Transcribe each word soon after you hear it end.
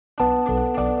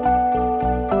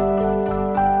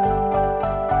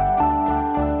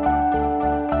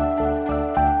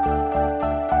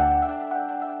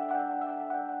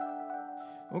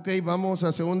Vamos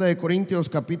a 2 de Corintios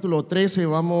capítulo 13,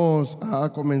 vamos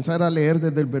a comenzar a leer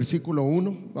desde el versículo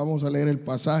 1, vamos a leer el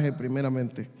pasaje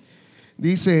primeramente.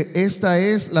 Dice: esta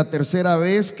es la tercera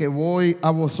vez que voy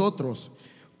a vosotros,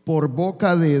 por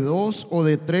boca de 2 o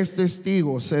de 3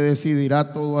 testigos se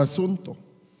decidirá todo asunto.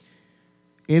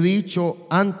 He dicho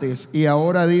antes y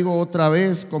ahora digo otra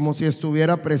vez, como si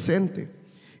estuviera presente,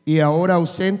 y ahora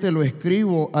ausente lo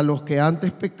escribo a los que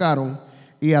antes pecaron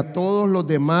y a todos los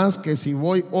demás, que si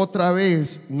voy otra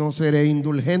vez no seré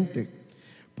indulgente.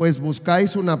 Pues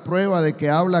buscáis una prueba de que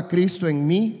habla Cristo en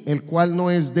mí, el cual no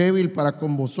es débil para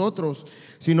con vosotros,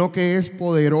 sino que es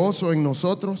poderoso en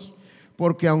nosotros.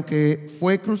 Porque aunque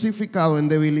fue crucificado en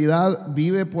debilidad,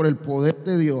 vive por el poder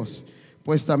de Dios.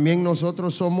 Pues también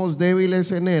nosotros somos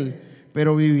débiles en él,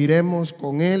 pero viviremos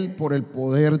con él por el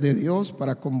poder de Dios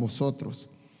para con vosotros.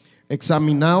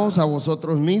 Examinaos a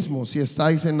vosotros mismos si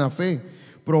estáis en la fe.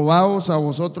 Probaos a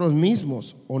vosotros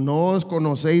mismos, o no os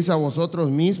conocéis a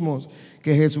vosotros mismos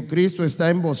que Jesucristo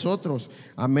está en vosotros,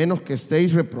 a menos que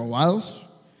estéis reprobados.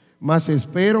 Mas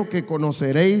espero que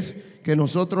conoceréis que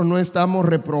nosotros no estamos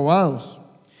reprobados,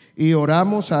 y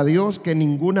oramos a Dios que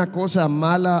ninguna cosa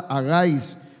mala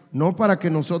hagáis, no para que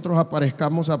nosotros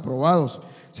aparezcamos aprobados,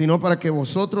 sino para que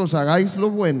vosotros hagáis lo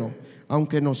bueno,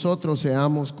 aunque nosotros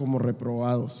seamos como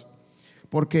reprobados.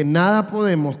 Porque nada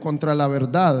podemos contra la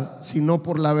verdad, sino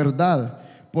por la verdad,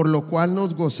 por lo cual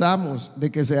nos gozamos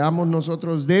de que seamos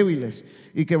nosotros débiles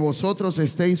y que vosotros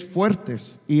estéis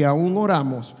fuertes, y aún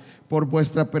oramos por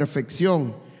vuestra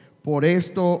perfección. Por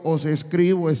esto os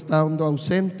escribo estando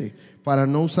ausente, para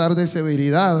no usar de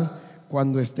severidad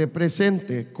cuando esté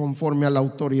presente, conforme a la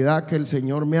autoridad que el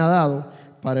Señor me ha dado,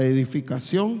 para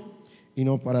edificación y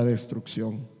no para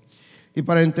destrucción. Y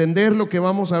para entender lo que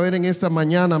vamos a ver en esta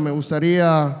mañana, me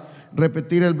gustaría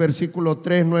repetir el versículo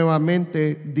 3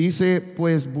 nuevamente. Dice: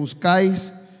 pues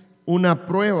buscáis una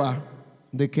prueba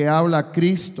de que habla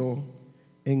Cristo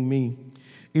en mí.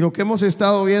 Y lo que hemos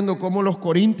estado viendo, cómo los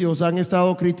corintios han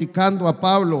estado criticando a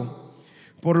Pablo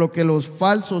por lo que los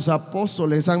falsos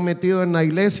apóstoles han metido en la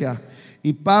iglesia.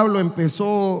 Y Pablo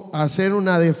empezó a hacer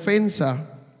una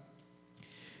defensa,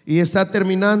 y está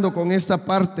terminando con esta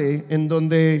parte en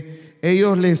donde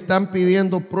ellos le están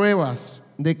pidiendo pruebas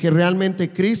de que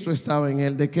realmente Cristo estaba en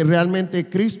él, de que realmente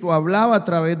Cristo hablaba a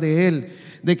través de él,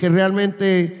 de que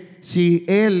realmente si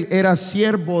él era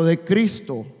siervo de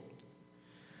Cristo.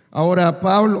 Ahora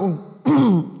Pablo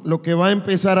lo que va a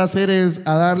empezar a hacer es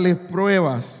a darles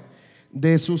pruebas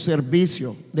de su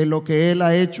servicio, de lo que él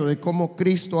ha hecho, de cómo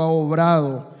Cristo ha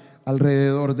obrado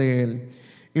alrededor de él.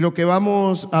 Y lo que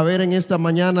vamos a ver en esta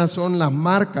mañana son las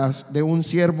marcas de un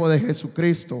siervo de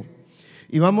Jesucristo.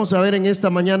 Y vamos a ver en esta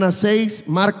mañana 6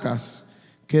 marcas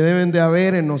que deben de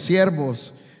haber en los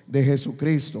siervos de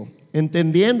Jesucristo,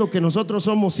 entendiendo que nosotros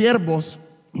somos siervos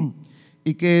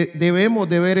y que debemos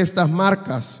de ver estas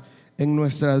marcas en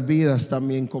nuestras vidas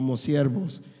también como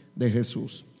siervos de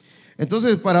Jesús.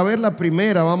 Entonces, para ver la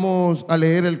primera, vamos a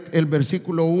leer el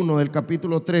versículo 1 del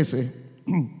capítulo 13.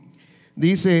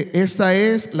 Dice: esta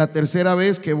es la tercera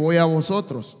vez que voy a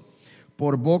vosotros.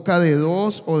 Por boca de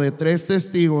 2 o de 3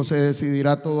 testigos se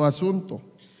decidirá todo asunto.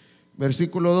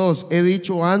 Versículo 2: he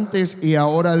dicho antes y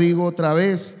ahora digo otra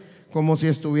vez, como si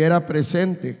estuviera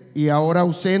presente, y ahora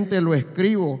ausente lo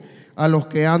escribo a los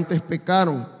que antes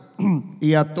pecaron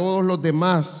y a todos los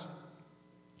demás,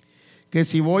 que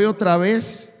si voy otra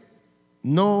vez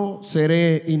no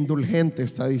seré indulgente,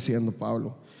 está diciendo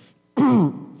Pablo.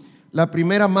 La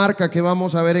primera marca que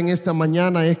vamos a ver en esta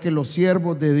mañana es que los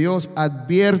siervos de Dios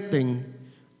advierten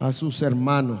a sus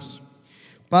hermanos.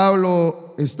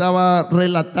 Pablo estaba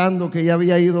relatando que ya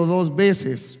había ido 2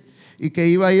 veces y que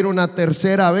iba a ir una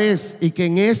tercera vez, y que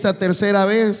en esta tercera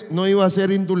vez no iba a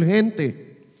ser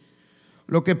indulgente.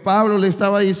 Lo que Pablo le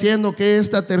estaba diciendo, que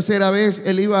esta tercera vez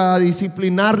él iba a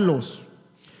disciplinarlos.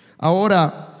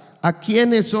 Ahora, ¿a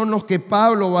quiénes son los que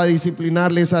Pablo va a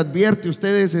disciplinar? Les advierte: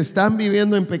 ustedes están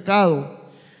viviendo en pecado,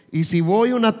 y si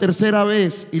voy una tercera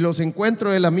vez y los encuentro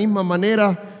de la misma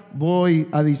manera, voy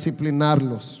a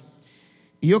disciplinarlos.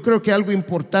 Y yo creo que algo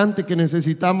importante que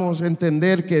necesitamos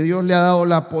entender, que Dios le ha dado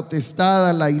la potestad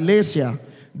a la iglesia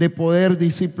de poder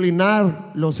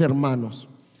disciplinar los hermanos.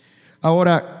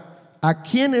 Ahora, ¿a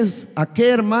qué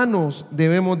hermanos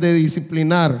debemos de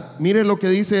disciplinar? Mire lo que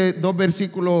dice 2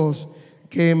 versículos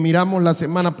que miramos la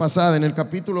semana pasada, en el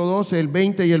capítulo 12, el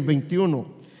 20 y el 21.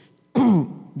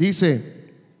 Dice: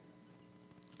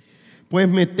 pues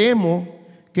me temo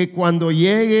que cuando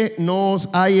llegue no os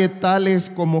halle tales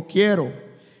como quiero,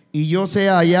 y yo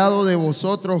sea hallado de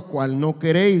vosotros cual no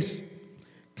queréis,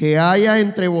 que haya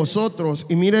entre vosotros,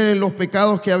 y miren los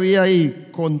pecados que había ahí: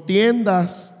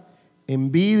 contiendas,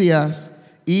 envidias,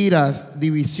 iras,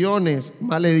 divisiones,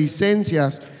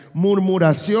 maledicencias,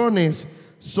 murmuraciones,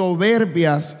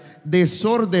 soberbias,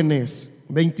 desórdenes.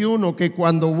 21, que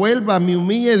cuando vuelva me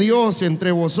humille Dios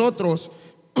entre vosotros.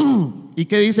 ¿Y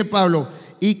qué dice Pablo?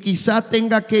 Y quizá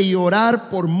tenga que llorar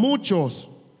por muchos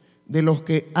de los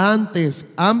que antes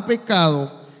han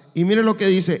pecado. Y mire lo que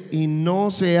dice, y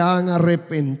no se han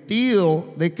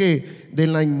arrepentido de qué, de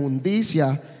la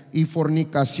inmundicia y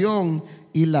fornicación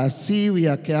y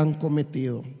lascivia que han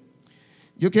cometido.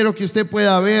 Yo quiero que usted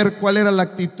pueda ver cuál era la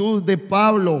actitud de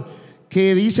Pablo,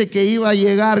 que dice que iba a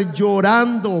llegar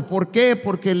llorando. ¿Por qué?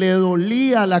 Porque le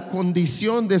dolía la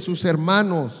condición de sus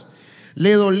hermanos,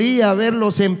 le dolía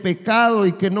verlos en pecado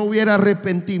y que no hubiera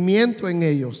arrepentimiento en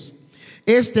ellos.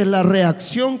 Esta es la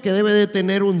reacción que debe de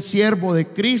tener un siervo de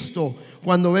Cristo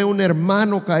cuando ve a un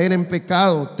hermano caer en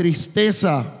pecado: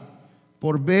 tristeza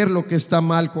por ver lo que está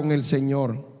mal con el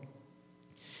Señor.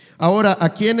 Ahora,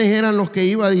 ¿a quiénes eran los que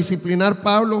iba a disciplinar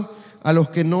Pablo? A los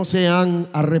que no se han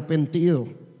arrepentido.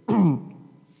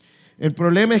 El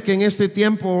problema es que en este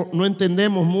tiempo no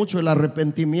entendemos mucho el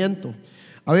arrepentimiento.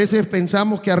 A veces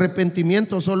pensamos que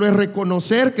arrepentimiento solo es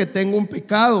reconocer que tengo un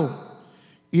pecado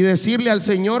y decirle al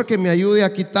Señor que me ayude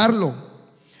a quitarlo.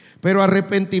 Pero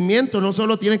arrepentimiento no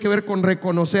solo tiene que ver con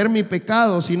reconocer mi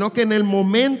pecado, sino que en el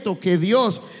momento que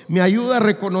Dios me ayuda a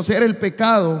reconocer el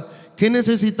pecado, ¿qué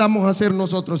necesitamos hacer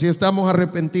nosotros si estamos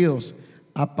arrepentidos?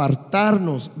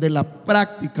 Apartarnos de la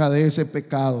práctica de ese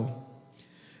pecado.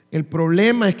 El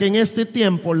problema es que en este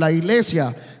tiempo la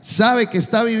iglesia sabe que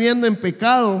está viviendo en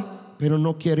pecado, pero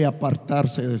no quiere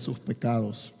apartarse de sus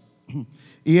pecados.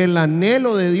 Y el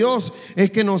anhelo de Dios es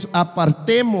que nos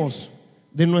apartemos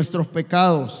de nuestros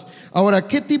pecados. Ahora,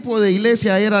 ¿qué tipo de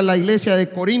iglesia era la iglesia de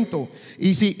Corinto?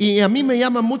 Y a mí me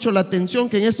llama mucho la atención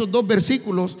que en estos dos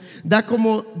versículos da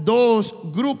como dos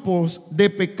grupos de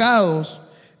pecados,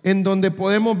 en donde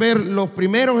podemos ver los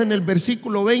primeros. En el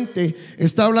versículo 20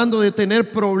 está hablando de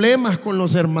tener problemas con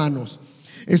los hermanos,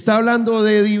 está hablando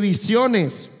de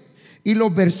divisiones. Y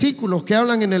los versículos que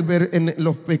hablan en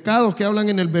los pecados que hablan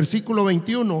en el versículo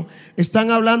 21 están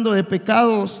hablando de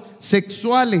pecados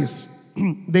sexuales,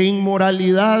 de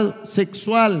inmoralidad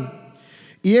sexual.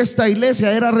 Y esta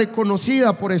iglesia era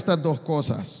reconocida por estas dos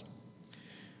cosas.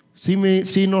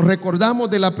 Si nos recordamos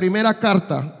de la primera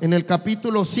carta, en el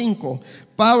capítulo 5,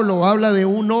 Pablo habla de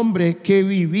un hombre que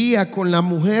vivía con la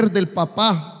mujer del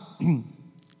papá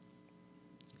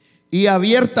y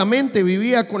abiertamente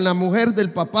vivía con la mujer del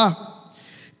papá.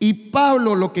 Y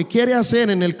Pablo lo que quiere hacer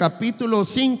en el capítulo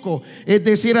 5 es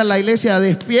decir a la iglesia: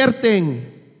 despierten.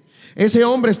 Ese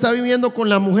hombre está viviendo con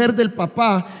la mujer del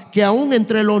papá, que aún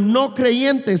entre los no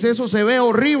creyentes eso se ve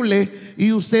horrible,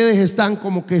 y ustedes están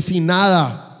como que sin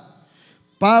nada.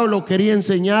 Pablo quería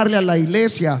enseñarle a la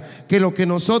iglesia que lo que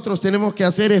nosotros tenemos que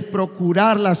hacer es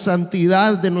procurar la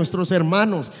santidad de nuestros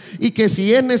hermanos, y que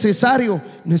si es necesario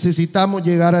necesitamos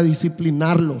llegar a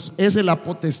disciplinarlos. Esa es la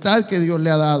potestad que Dios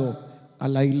le ha dado a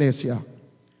la iglesia.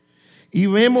 Y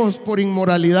vemos por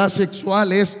inmoralidad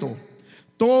sexual esto.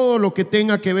 Todo lo que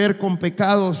tenga que ver con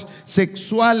pecados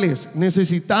sexuales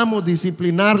necesitamos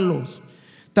disciplinarlos.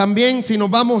 También, si nos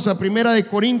vamos a 1 de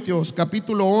Corintios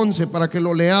capítulo 11 para que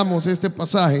lo leamos, este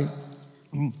pasaje,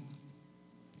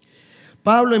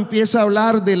 Pablo empieza a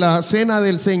hablar de la cena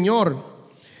del Señor.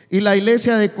 Y la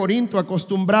iglesia de Corinto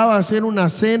acostumbraba a hacer una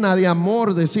cena de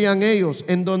amor, decían ellos,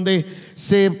 en donde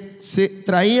se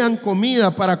traían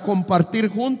comida para compartir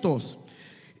juntos.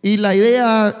 Y la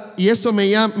idea, y esto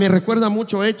me recuerda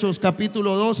mucho Hechos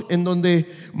capítulo 2, en donde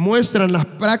muestran las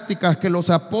prácticas que los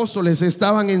apóstoles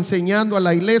estaban enseñando a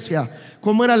la iglesia.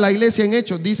 ¿Cómo era la iglesia en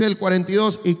Hechos? Dice el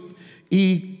 42,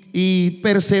 y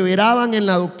perseveraban en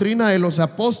la doctrina de los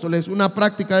apóstoles. Una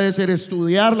práctica debe ser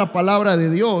estudiar la palabra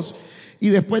de Dios. Y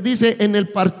después dice en el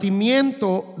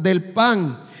partimiento del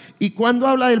pan. Y cuando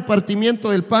habla del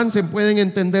partimiento del pan se pueden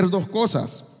entender dos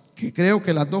cosas, que creo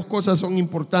que las dos cosas son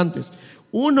importantes.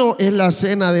 Uno es la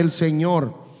cena del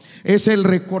Señor, es el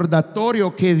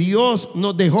recordatorio que Dios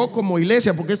nos dejó como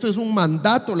iglesia, porque esto es un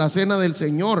mandato, la cena del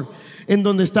Señor, en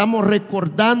donde estamos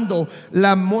recordando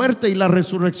la muerte y la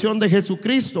resurrección de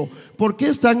Jesucristo. ¿Por qué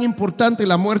es tan importante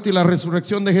la muerte y la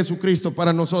resurrección de Jesucristo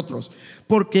para nosotros?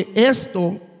 Porque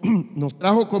esto nos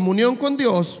trajo comunión con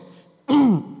Dios,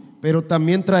 pero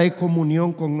también trae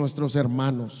comunión con nuestros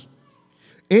hermanos.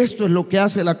 Esto es lo que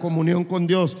hace la comunión con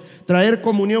Dios, traer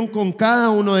comunión con cada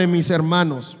uno de mis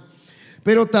hermanos.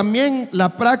 Pero también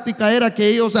la práctica era que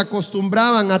ellos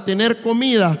acostumbraban a tener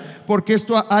comida, porque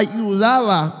esto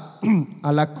ayudaba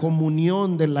a la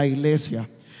comunión de la iglesia.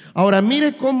 Ahora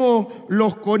mire cómo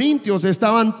los corintios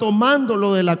estaban tomando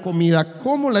lo de la comida,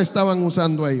 cómo la estaban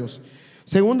usando ellos.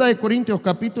 Segunda de Corintios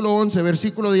capítulo 11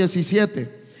 versículo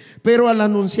 17. Pero al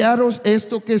anunciaros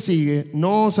esto que sigue,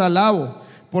 no os alabo,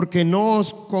 porque no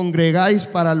os congregáis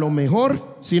para lo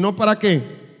mejor, sino ¿para qué?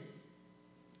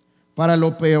 Para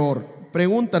lo peor.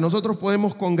 Pregunta, ¿nosotros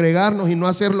podemos congregarnos y no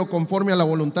hacerlo conforme a la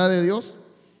voluntad de Dios?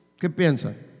 ¿Qué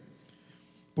piensan?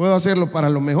 ¿Puedo hacerlo para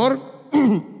lo mejor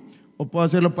o puedo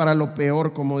hacerlo para lo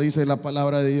peor, como dice la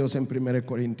palabra de Dios en 1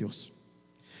 Corintios?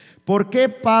 ¿Por qué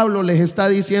Pablo les está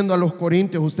diciendo a los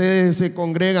corintios, ustedes se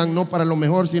congregan no para lo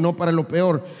mejor, sino para lo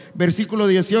peor? Versículo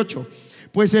 18.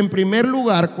 Pues en primer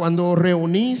lugar, cuando os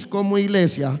reunís como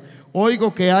iglesia,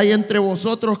 oigo que hay entre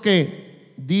vosotros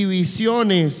que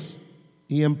divisiones,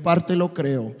 y en parte lo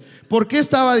creo. ¿Por qué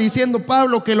estaba diciendo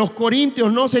Pablo que los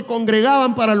corintios no se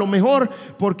congregaban para lo mejor?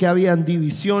 Porque habían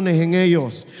divisiones en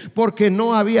ellos, porque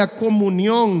no había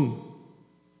comunión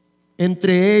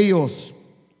entre ellos.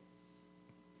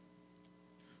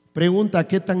 Pregunta,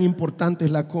 ¿qué tan importante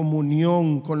es la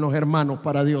comunión con los hermanos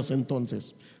para Dios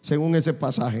entonces? Según ese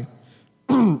pasaje,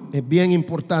 es bien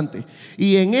importante.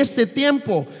 Y en este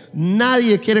tiempo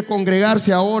nadie quiere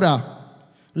congregarse ahora.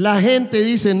 La gente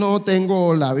dice, no,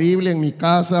 tengo la Biblia en mi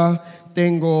casa,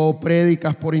 tengo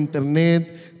prédicas por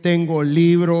internet, tengo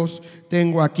libros,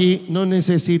 tengo aquí, no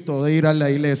necesito de ir a la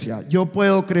iglesia, yo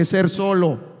puedo crecer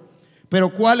solo.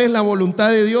 Pero ¿cuál es la voluntad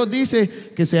de Dios? Dice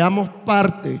que seamos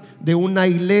parte de una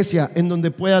iglesia en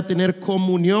donde pueda tener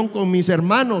comunión con mis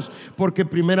hermanos, porque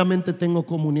primeramente tengo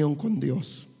comunión con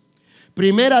Dios.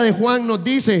 Primera de Juan nos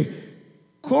dice,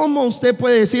 ¿cómo usted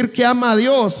puede decir que ama a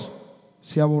Dios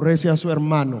si aborrece a su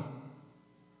hermano?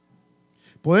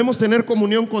 ¿Podemos tener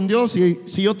comunión con Dios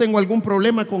si yo tengo algún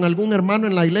problema con algún hermano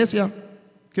en la iglesia?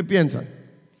 ¿Qué piensan?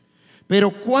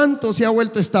 Pero ¿cuánto se ha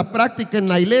vuelto esta práctica en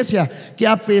la iglesia? Que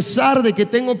a pesar de que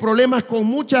tengo problemas con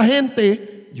mucha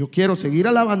gente, yo quiero seguir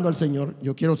alabando al Señor,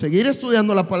 yo quiero seguir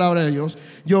estudiando la palabra de Dios,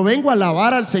 yo vengo a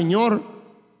alabar al Señor.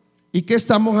 ¿Y qué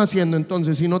estamos haciendo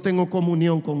entonces si no tengo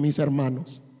comunión con mis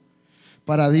hermanos?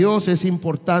 Para Dios es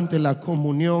importante la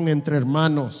comunión entre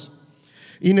hermanos.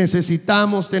 Y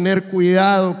necesitamos tener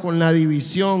cuidado con la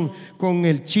división, con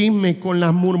el chisme, con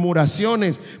las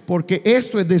murmuraciones, porque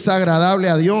esto es desagradable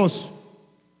a Dios.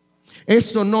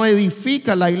 Esto no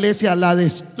edifica la iglesia, la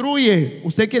destruye.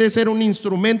 ¿Usted quiere ser un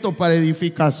instrumento para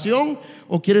edificación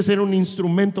o quiere ser un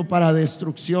instrumento para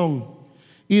destrucción?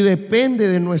 Y depende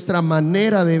de nuestra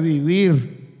manera de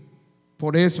vivir.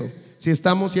 Por eso, si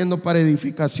estamos siendo para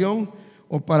edificación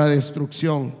o para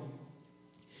destrucción.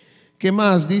 ¿Qué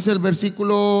más? Dice el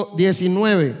versículo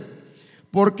 19.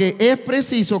 Porque es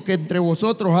preciso que entre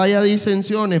vosotros haya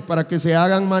disensiones para que se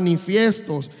hagan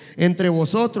manifiestos entre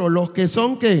vosotros los que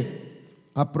son ¿qué?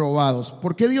 Aprobados.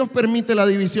 ¿Por qué Dios permite la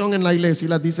división en la iglesia y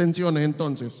las disensiones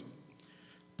entonces?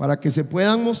 Para que se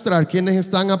puedan mostrar quiénes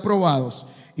están aprobados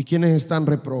y quiénes están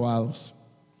reprobados.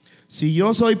 Si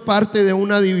yo soy parte de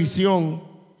una división,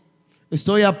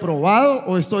 ¿estoy aprobado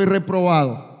o estoy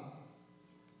reprobado?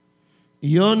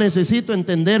 Y yo necesito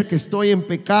entender que estoy en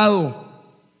pecado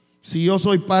si yo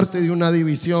soy parte de una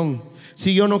división,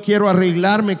 si yo no quiero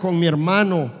arreglarme con mi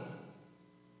hermano,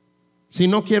 si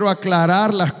no quiero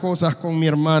aclarar las cosas con mi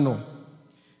hermano.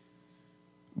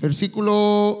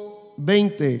 Versículo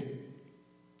 20.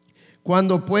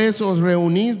 Cuando pues os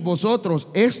reunís vosotros,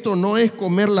 esto no es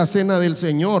comer la cena del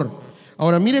Señor.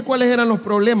 Ahora mire cuáles eran los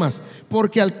problemas.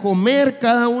 Porque al comer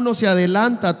cada uno se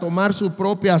adelanta a tomar su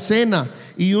propia cena,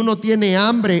 y uno tiene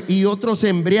hambre y otro se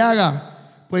embriaga.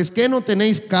 Pues ¿qué no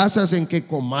tenéis casas en que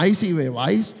comáis y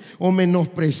bebáis? ¿O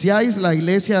menospreciáis la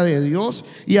iglesia de Dios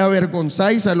y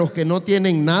avergonzáis a los que no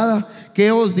tienen nada?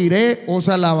 ¿Qué os diré? Os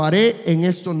alabaré, en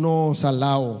esto no os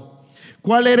alabo.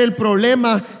 ¿Cuál era el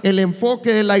problema? El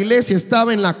enfoque de la iglesia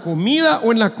estaba en la comida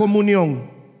o en la comunión.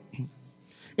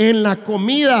 En la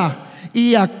comida.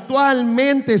 Y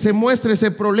actualmente se muestra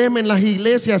ese problema en las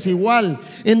iglesias igual,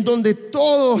 en donde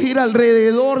todo gira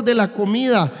alrededor de la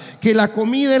comida, que la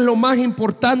comida es lo más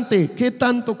importante. ¿Qué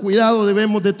tanto cuidado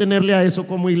debemos de tenerle a eso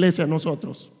como iglesia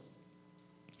nosotros?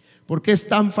 Porque es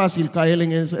tan fácil caer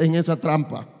en esa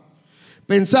trampa.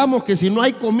 Pensamos que si no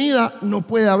hay comida no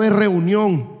puede haber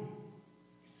reunión.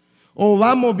 O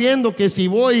vamos viendo que si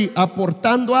voy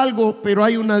aportando algo, pero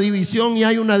hay una división y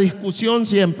hay una discusión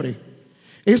siempre.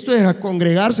 Esto es a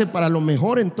congregarse para lo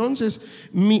mejor. Entonces,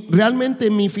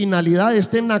 ¿realmente mi finalidad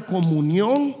está en la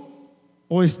comunión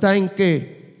o está en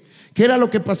qué? ¿Qué era lo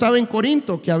que pasaba en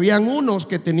Corinto? Que habían unos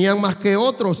que tenían más que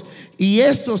otros, y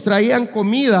estos traían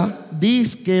comida,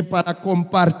 dizque para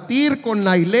compartir con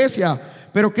la iglesia.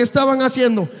 Pero ¿qué estaban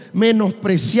haciendo?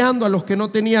 Menospreciando a los que no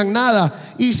tenían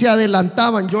nada y se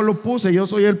adelantaban. Yo lo puse, yo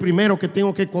soy el primero que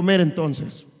tengo que comer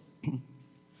entonces.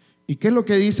 ¿Y qué es lo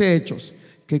que dice Hechos?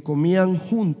 Que comían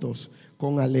juntos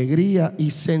con alegría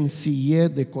y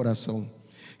sencillez de corazón.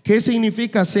 ¿Qué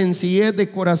significa sencillez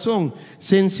de corazón?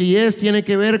 Sencillez tiene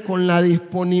que ver con la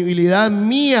disponibilidad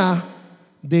mía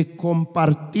de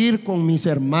compartir con mis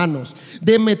hermanos,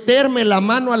 de meterme la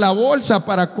mano a la bolsa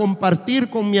para compartir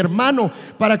con mi hermano,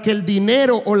 para que el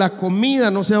dinero o la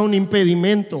comida no sea un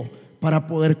impedimento para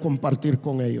poder compartir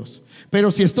con ellos.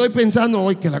 Pero si estoy pensando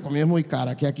hoy que la comida es muy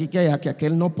cara, que aquí, que allá, que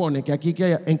aquel no pone, que aquí, que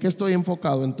allá, ¿en qué estoy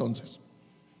enfocado entonces?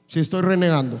 Si estoy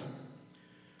renegando,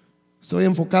 estoy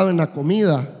enfocado en la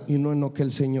comida y no en lo que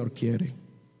el Señor quiere.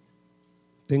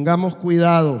 Tengamos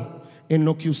cuidado en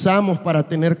lo que usamos para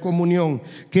tener comunión,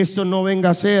 que esto no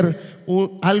venga a ser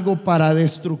algo para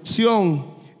destrucción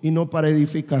y no para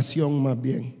edificación más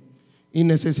bien. Y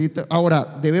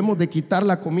ahora, ¿debemos de quitar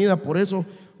la comida por eso?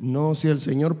 No, si el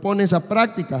Señor pone esa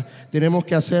práctica, tenemos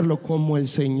que hacerlo como el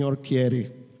Señor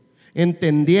quiere.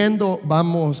 Entendiendo,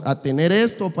 vamos a tener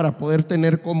esto para poder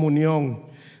tener comunión,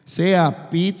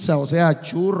 sea pizza, o sea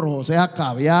churro, o sea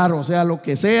caviar, o sea lo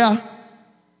que sea.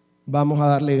 Vamos a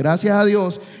darle gracias a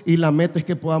Dios y la meta es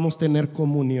que podamos tener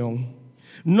comunión.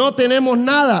 No tenemos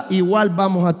nada, igual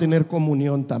vamos a tener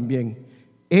comunión también.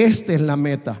 Esta es la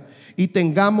meta. Y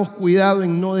tengamos cuidado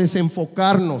en no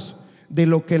desenfocarnos de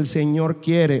lo que el Señor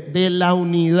quiere, de la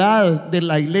unidad de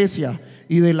la iglesia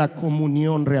y de la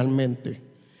comunión realmente.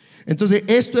 Entonces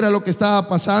esto era lo que estaba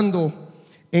pasando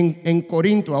en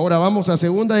Corinto. Ahora vamos a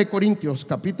 2 de Corintios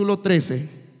capítulo 13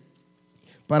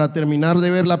 para terminar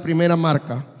de ver la primera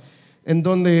marca, en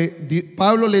donde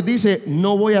Pablo les dice: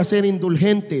 no voy a ser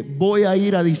indulgente, voy a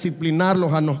ir a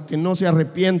disciplinarlos a los que no se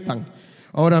arrepientan.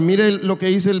 Ahora mire lo que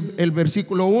dice el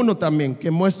versículo 1 también,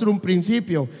 que muestra un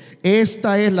principio.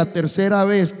 Esta es la tercera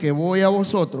vez que voy a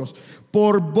vosotros.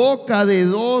 Por boca de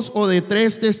 2 o de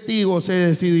 3 testigos se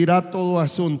decidirá todo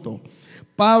asunto.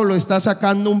 Pablo está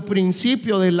sacando un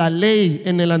principio de la ley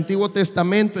en el Antiguo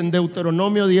Testamento, en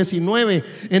Deuteronomio 19,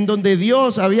 en donde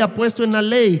Dios había puesto en la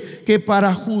ley que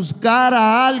para juzgar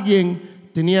a alguien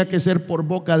tenía que ser por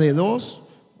boca de 2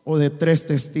 o de 3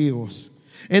 testigos,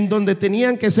 en donde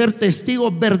tenían que ser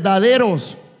testigos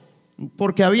verdaderos,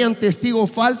 porque habían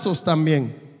testigos falsos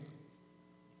también.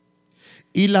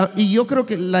 Y yo creo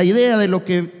que la idea de lo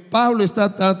que Pablo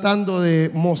está tratando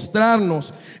de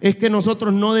mostrarnos es que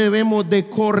nosotros no debemos de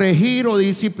corregir o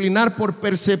disciplinar por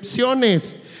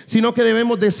percepciones, sino que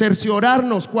debemos de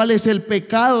cerciorarnos cuál es el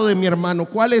pecado de mi hermano,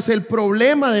 cuál es el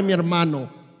problema de mi hermano.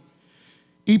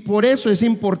 Y por eso es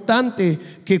importante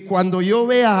que cuando yo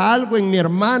vea algo en mi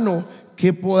hermano,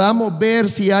 que podamos ver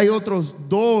si hay otros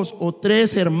 2 o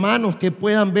 3 hermanos que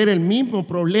puedan ver el mismo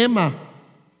problema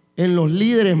en los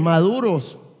líderes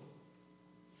maduros,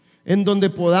 en donde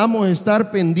podamos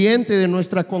estar pendientes de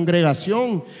nuestra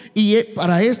congregación. Y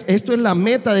para esto es la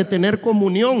meta de tener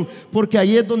comunión, porque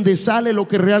ahí es donde sale lo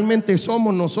que realmente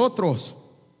somos nosotros,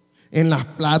 en las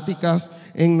pláticas,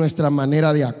 en nuestra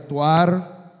manera de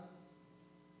actuar,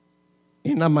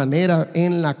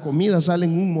 en la comida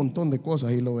salen un montón de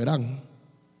cosas y lo verán.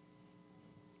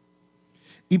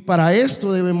 Y para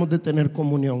esto debemos de tener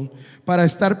comunión, para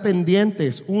estar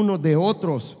pendientes unos de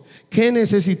otros. ¿Qué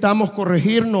necesitamos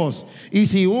corregirnos? Y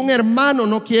si un hermano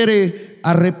no quiere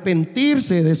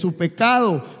arrepentirse de su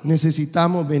pecado,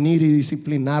 necesitamos venir y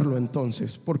disciplinarlo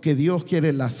entonces, porque Dios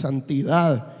quiere la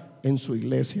santidad en su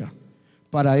iglesia.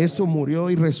 Para esto murió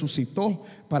y resucitó,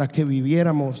 para que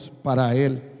viviéramos para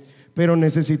Él. Pero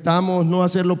necesitamos no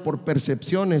hacerlo por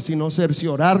percepciones, sino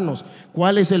cerciorarnos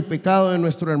cuál es el pecado de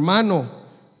nuestro hermano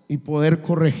y poder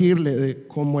corregirle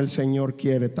como el Señor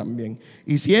quiere también.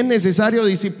 Y si es necesario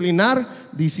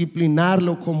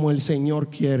disciplinarlo como el Señor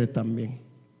quiere también.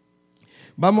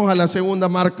 Vamos a la segunda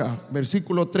marca,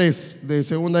 versículo 3 de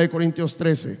 2 de Corintios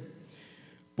 13.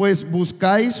 Pues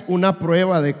buscáis una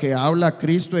prueba de que habla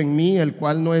Cristo en mí, el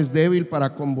cual no es débil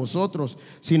para con vosotros,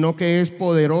 sino que es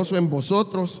poderoso en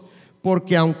vosotros.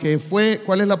 Porque aunque fue,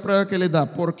 ¿cuál es la prueba que les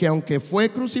da? Porque aunque fue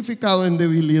crucificado en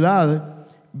debilidad,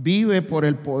 vive por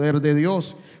el poder de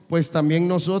Dios. Pues también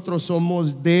nosotros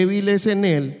somos débiles en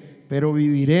Él, pero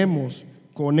viviremos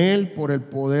con Él por el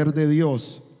poder de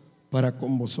Dios para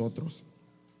con vosotros.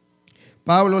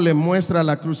 Pablo le muestra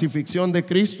la crucifixión de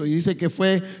Cristo y dice que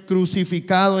fue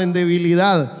crucificado en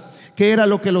debilidad. ¿Qué era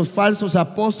lo que los falsos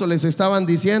apóstoles estaban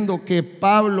diciendo? Que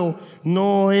Pablo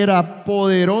no era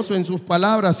poderoso en sus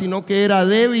palabras, sino que era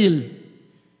débil.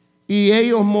 Y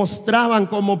ellos mostraban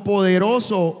como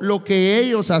poderoso lo que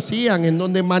ellos hacían, en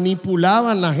donde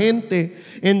manipulaban la gente,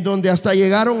 en donde hasta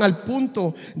llegaron al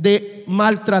punto de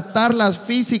maltratarlas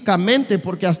físicamente,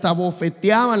 porque hasta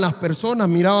bofeteaban las personas.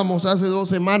 Mirábamos hace 2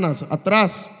 semanas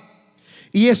atrás.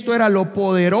 Y esto era lo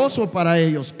poderoso para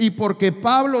ellos. Y porque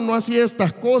Pablo no hacía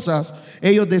estas cosas,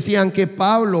 ellos decían que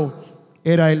Pablo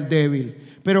era el débil.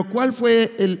 Pero ¿cuál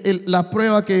fue la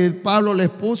prueba que Pablo les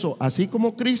puso? Así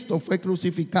como Cristo fue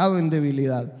crucificado en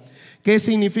debilidad. ¿Qué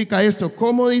significa esto?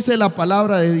 ¿Cómo dice la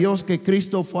palabra de Dios que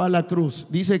Cristo fue a la cruz?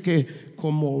 Dice que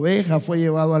como oveja fue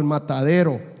llevado al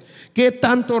matadero. ¿Qué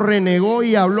tanto renegó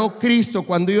y habló Cristo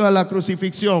cuando iba a la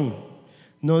crucifixión?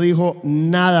 No dijo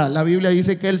nada. La Biblia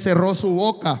dice que él cerró su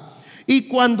boca. Y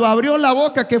cuando abrió la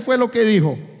boca, ¿qué fue lo que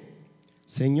dijo?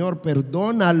 Señor,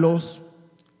 perdónalos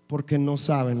porque no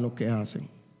saben lo que hacen.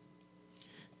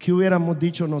 ¿Qué hubiéramos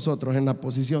dicho nosotros en la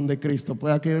posición de Cristo?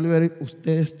 Pues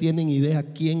ustedes tienen idea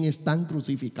quién están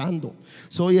crucificando.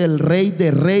 Soy el Rey de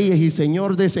Reyes y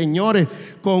Señor de Señores.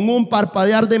 Con un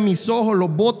parpadear de mis ojos los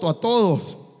voto a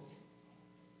todos.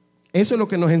 Eso es lo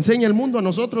que nos enseña el mundo a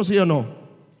nosotros, ¿sí o no?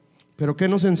 Pero ¿qué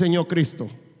nos enseñó Cristo?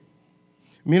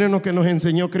 Miren lo que nos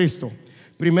enseñó Cristo.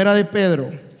 Primera de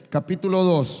Pedro, capítulo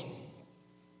 2.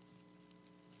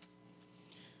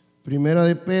 Primera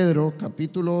de Pedro,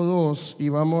 capítulo 2, y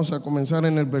vamos a comenzar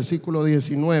en el versículo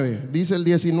 19. Dice el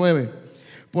 19: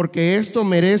 porque esto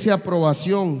merece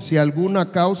aprobación si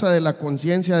alguna causa de la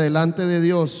conciencia delante de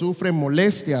Dios sufre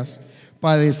molestias,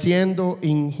 padeciendo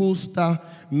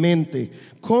injustamente.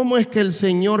 ¿Cómo es que el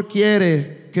Señor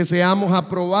quiere que seamos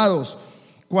aprobados?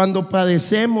 Cuando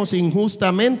padecemos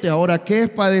injustamente. Ahora, ¿qué es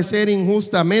padecer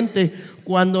injustamente?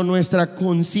 Cuando nuestra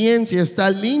conciencia está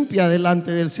limpia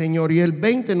delante del Señor. Y el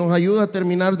 20 nos ayuda a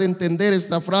terminar de entender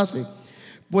esta frase.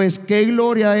 Pues qué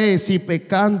gloria es si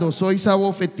pecando sois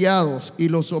abofeteados y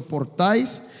lo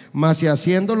soportáis, mas si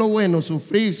haciendo lo bueno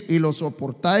sufrís y lo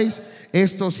soportáis,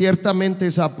 esto ciertamente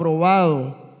es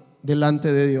aprobado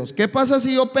delante de Dios. ¿Qué pasa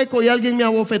si yo peco y alguien me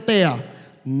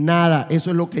abofetea? Nada,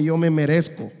 eso es lo que yo me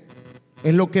merezco,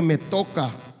 es lo que me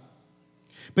toca.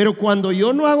 Pero cuando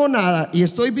yo no hago nada y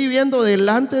estoy viviendo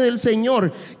delante del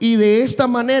Señor y de esta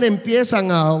manera empiezan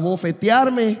a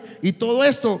abofetearme y todo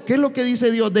esto, ¿qué es lo que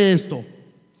dice Dios de esto?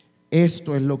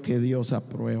 Esto es lo que Dios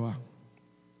aprueba.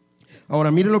 Ahora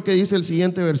mire lo que dice el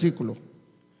siguiente versículo,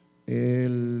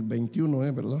 el 21,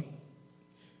 ¿verdad?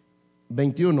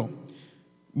 21.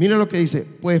 Mire lo que dice: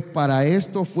 pues para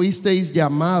esto fuisteis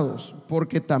llamados,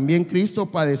 porque también Cristo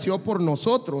padeció por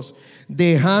nosotros,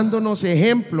 dejándonos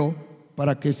ejemplo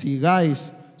para que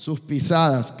sigáis sus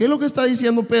pisadas. ¿Qué es lo que está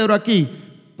diciendo Pedro aquí?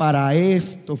 Para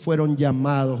esto fueron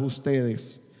llamados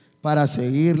ustedes, para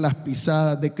seguir las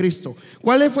pisadas de Cristo.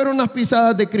 ¿Cuáles fueron las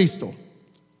pisadas de Cristo?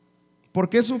 ¿Por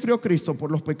qué sufrió Cristo?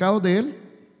 ¿Por los pecados de Él?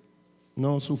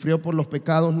 No, sufrió por los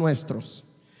pecados nuestros.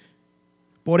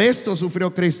 Por esto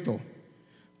sufrió Cristo.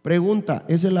 Pregunta: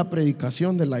 ¿esa es la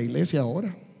predicación de la iglesia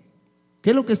ahora?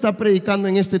 ¿Qué es lo que está predicando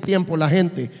en este tiempo la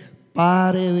gente?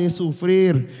 Pare de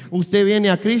sufrir. Usted viene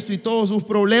a Cristo y todos sus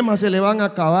problemas se le van a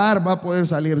acabar. Va a poder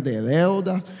salir de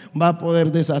deudas, va a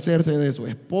poder deshacerse de su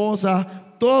esposa.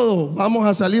 Todo, vamos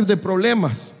a salir de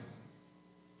problemas.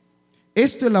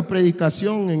 Esto es la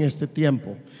predicación en este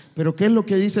tiempo. Pero ¿qué es lo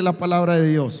que dice la palabra de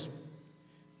Dios?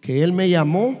 Que Él me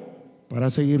llamó para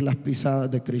seguir las pisadas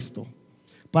de Cristo,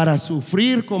 para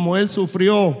sufrir como Él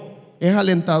sufrió. ¿Es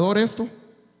alentador esto?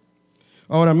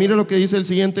 Ahora mire lo que dice el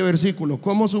siguiente versículo.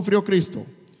 ¿Cómo sufrió Cristo?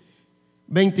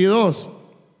 22.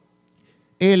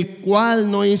 El cual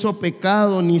no hizo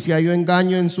pecado ni se halló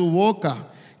engaño en su boca,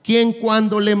 quien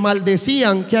cuando le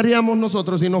maldecían, ¿qué haríamos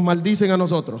nosotros si nos maldicen a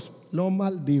nosotros? Lo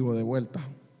maldigo de vuelta.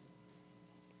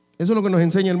 Eso es lo que nos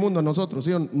enseña el mundo a nosotros,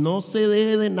 ¿sí? No se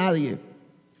deje de nadie.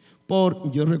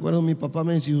 Yo recuerdo mi papá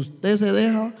me decía: si usted se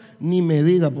deja, ni me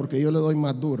diga, porque yo le doy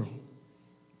más duro.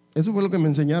 Eso fue lo que me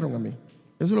enseñaron a mí.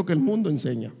 Eso es lo que el mundo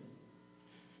enseña.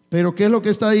 Pero ¿qué es lo que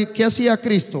está ahí? ¿Qué hacía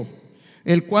Cristo?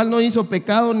 El cual no hizo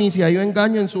pecado ni se halló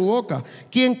engaño en su boca,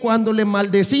 quien cuando le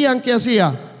maldecían, ¿qué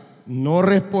hacía? No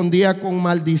respondía con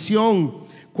maldición.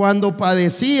 Cuando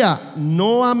padecía,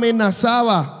 no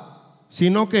amenazaba,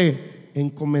 sino que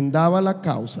encomendaba la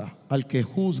causa al que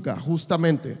juzga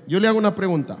justamente. Yo le hago una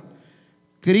pregunta: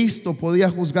 ¿Cristo podía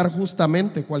juzgar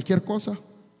justamente cualquier cosa?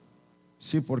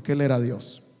 Sí, porque Él era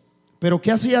Dios. Pero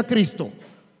 ¿qué hacía Cristo?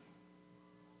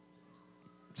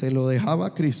 Se lo dejaba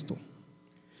a Cristo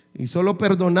y solo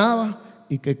perdonaba,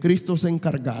 y que Cristo se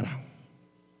encargara,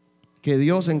 que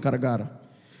Dios se encargara.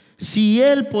 Si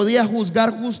Él podía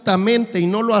juzgar justamente y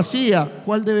no lo hacía,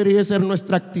 ¿cuál debería ser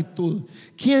nuestra actitud?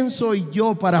 ¿Quién soy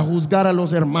yo para juzgar a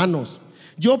los hermanos?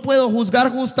 Yo puedo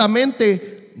juzgar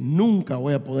justamente, nunca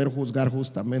voy a poder juzgar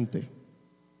justamente.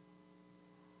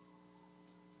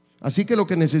 Así que lo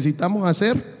que necesitamos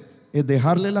hacer es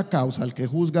dejarle la causa al que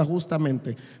juzga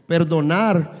justamente,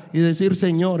 perdonar y decir: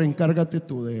 Señor, encárgate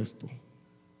tú de esto.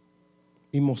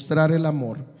 y mostrar el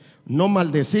amor. No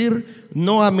maldecir,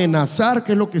 no amenazar,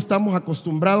 que es lo que estamos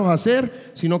acostumbrados a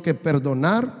hacer, sino que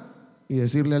perdonar y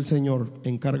decirle al Señor: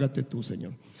 encárgate tú,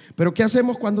 Señor. Pero ¿qué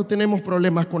hacemos cuando tenemos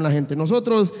problemas con la gente?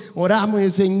 Nosotros oramos y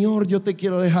el Señor, yo te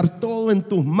quiero dejar todo en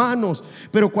tus manos.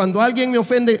 Pero cuando alguien me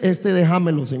ofende,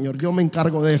 déjamelo, Señor, yo me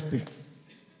encargo de este.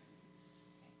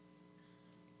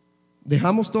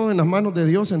 ¿Dejamos todo en las manos de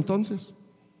Dios entonces?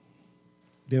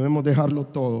 Debemos dejarlo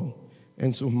todo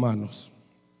en sus manos.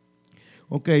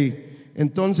 Ok,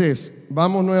 entonces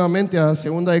vamos nuevamente a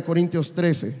 2 Corintios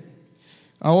 13.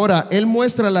 Ahora, Él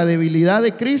muestra la debilidad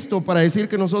de Cristo para decir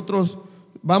que nosotros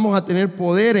vamos a tener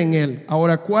poder en Él.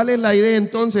 Ahora, ¿cuál es la idea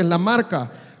entonces? La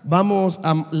marca.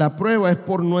 La prueba es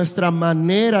por nuestra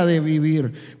manera de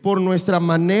vivir, por nuestra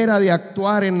manera de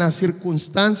actuar en las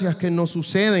circunstancias que nos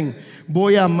suceden.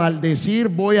 ¿Voy a maldecir,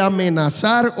 voy a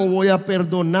amenazar o voy a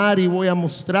perdonar y voy a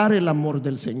mostrar el amor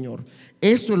del Señor?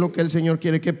 Esto es lo que el Señor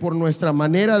quiere, que por nuestra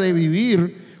manera de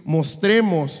vivir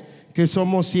mostremos que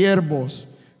somos siervos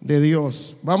de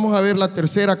Dios. Vamos a ver la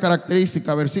tercera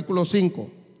característica, versículo 5.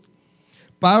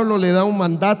 Pablo le da un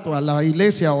mandato a la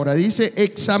iglesia ahora. Dice: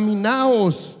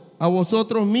 examinaos a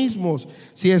vosotros mismos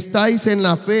si estáis en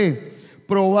la fe.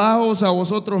 Probaos a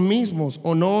vosotros mismos,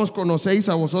 o no os conocéis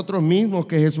a vosotros mismos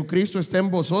que Jesucristo está en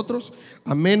vosotros,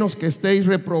 a menos que estéis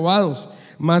reprobados.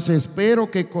 Mas espero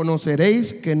que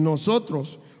conoceréis que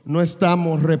nosotros no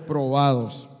estamos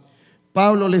reprobados.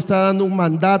 Pablo le está dando un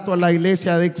mandato a la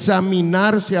iglesia de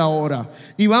examinarse ahora.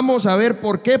 Y vamos a ver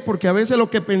por qué. Porque a veces lo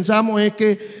que pensamos es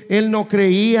que él no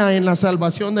creía en la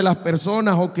salvación de las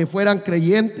personas, o que fueran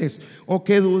creyentes, o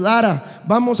que dudara.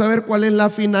 Vamos a ver cuál es la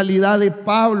finalidad de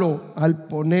Pablo al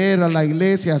poner a la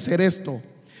iglesia a hacer esto.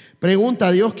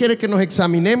 Pregunta: ¿Dios quiere que nos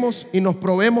examinemos y nos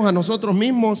probemos a nosotros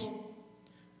mismos?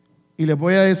 Y les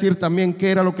voy a decir también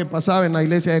qué era lo que pasaba en la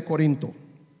iglesia de Corinto.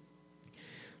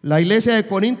 La iglesia de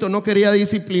Corinto no quería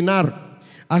disciplinar.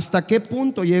 ¿Hasta qué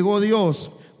punto llegó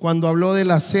Dios cuando habló de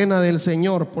la cena del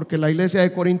Señor? Porque la iglesia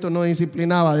de Corinto no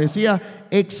disciplinaba. Decía: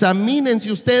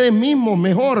 examínense ustedes mismos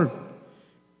mejor.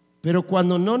 Pero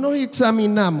cuando no nos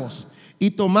examinamos y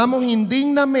tomamos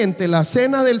indignamente la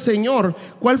cena del Señor,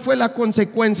 ¿cuál fue la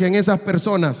consecuencia en esas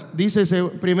personas? Dice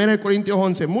 1 Corintios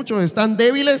 11: muchos están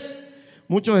débiles,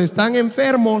 muchos están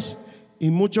enfermos,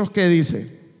 y muchos, ¿qué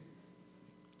dice?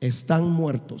 Están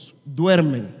muertos,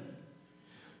 duermen.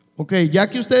 Ok, ya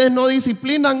que ustedes no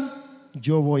disciplinan,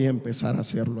 yo voy a empezar a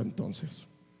hacerlo entonces.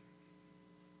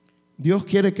 Dios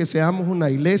quiere que seamos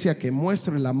una iglesia que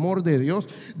muestre el amor de Dios,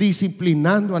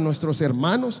 disciplinando a nuestros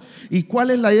hermanos. ¿Y cuál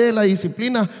es la idea de la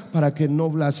disciplina? Para que no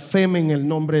blasfemen el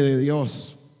nombre de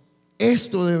Dios.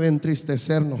 Esto debe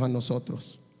entristecernos a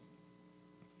nosotros.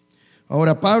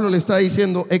 Ahora Pablo le está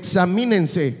diciendo: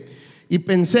 examínense. Y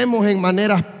pensemos en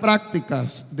maneras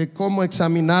prácticas de cómo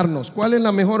examinarnos. ¿Cuál es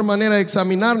la mejor manera de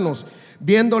examinarnos?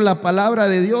 Viendo la palabra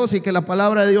de Dios, y que la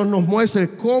palabra de Dios nos muestre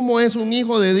cómo es un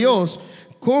hijo de Dios,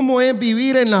 cómo es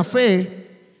vivir en la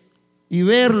fe, y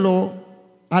verlo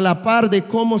a la par de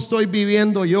cómo estoy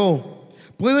viviendo yo.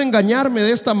 ¿Puedo engañarme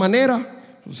de esta manera?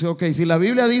 Ok, si la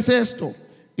Biblia dice esto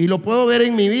y lo puedo ver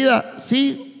en mi vida,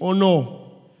 ¿sí o no?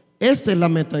 Esta es la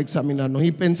meta de examinarnos.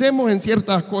 Y pensemos en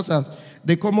ciertas cosas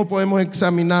de cómo podemos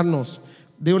examinarnos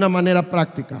de una manera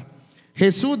práctica.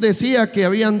 Jesús decía que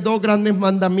habían dos grandes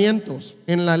mandamientos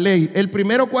en la ley. El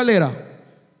primero, ¿cuál era?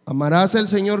 Amarás al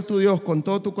Señor tu Dios con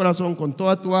todo tu corazón, con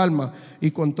toda tu alma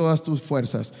y con todas tus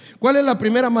fuerzas. ¿Cuál es la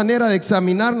primera manera de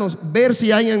examinarnos? Ver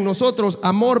si hay en nosotros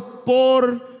amor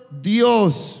por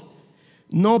Dios,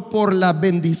 no por las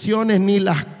bendiciones ni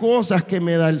las cosas que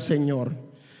me da el Señor.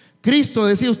 Cristo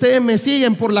decía: ustedes me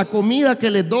siguen por la comida que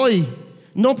les doy,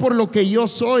 no por lo que yo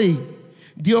soy.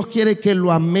 Dios quiere que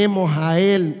lo amemos a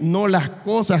Él, no las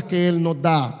cosas que Él nos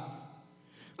da.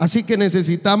 Así que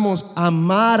necesitamos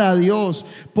amar a Dios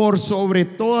por sobre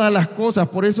todas las cosas.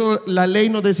 Por eso la ley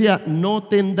nos decía: no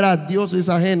tendrás dioses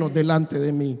ajenos delante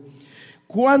de mí.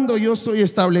 Cuando yo estoy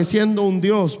estableciendo un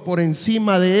Dios por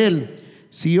encima de Él,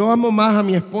 si yo amo más a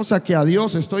mi esposa que a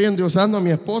Dios, ¿estoy endiosando a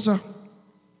mi esposa?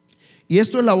 ¿Y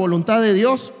esto es la voluntad de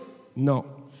Dios? No.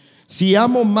 Si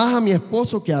amo más a mi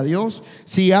esposo que a Dios,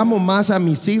 si amo más a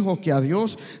mis hijos que a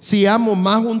Dios, si amo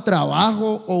más un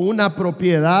trabajo o una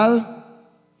propiedad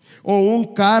o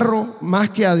un carro más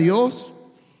que a Dios.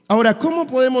 Ahora, ¿cómo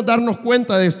podemos darnos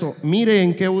cuenta de esto? Mire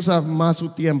en qué usa más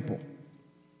su tiempo.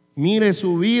 Mire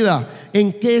su vida,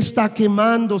 en qué está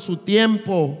quemando su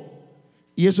tiempo.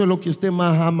 Y eso es lo que usted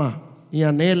más ama y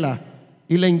anhela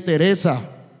y le interesa.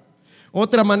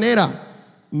 Otra manera: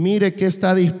 mire qué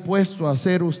está dispuesto a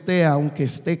hacer usted aunque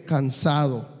esté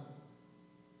cansado.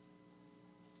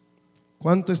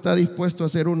 ¿Cuánto está dispuesto a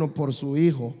hacer uno por su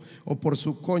hijo o por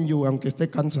su cónyuge aunque esté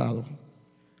cansado?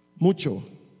 Mucho,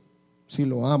 si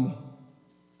lo amo.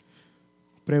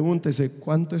 Pregúntese,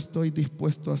 ¿cuánto estoy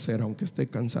dispuesto a hacer aunque esté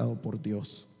cansado por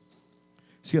Dios?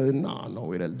 Si yo digo, no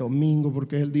voy a ir el domingo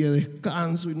porque es el día de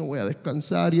descanso y no voy a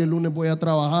descansar y el lunes voy a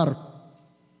trabajar.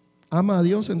 ¿Ama a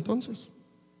Dios entonces?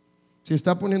 Si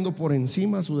está poniendo por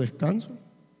encima su descanso,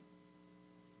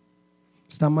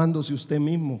 está amándose usted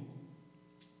mismo.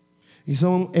 Y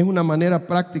es una manera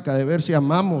práctica de ver si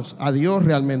amamos a Dios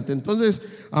realmente. Entonces,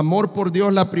 amor por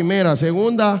Dios la primera.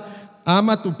 Segunda,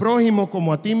 ama a tu prójimo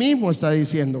como a ti mismo, está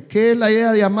diciendo. ¿Qué es la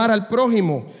idea de amar al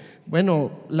prójimo?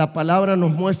 Bueno, la palabra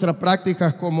nos muestra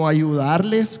prácticas como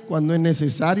ayudarles cuando es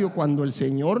necesario, cuando el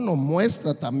Señor nos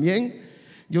muestra también.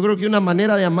 Yo creo que una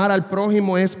manera de amar al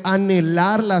prójimo es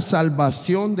anhelar la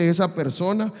salvación de esa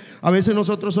persona. A veces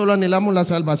nosotros solo anhelamos la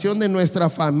salvación de nuestra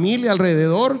familia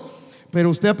alrededor, pero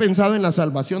usted ha pensado en la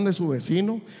salvación de su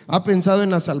vecino, ha pensado en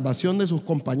la salvación de sus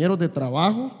compañeros de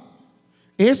trabajo.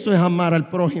 Esto es amar al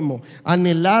prójimo,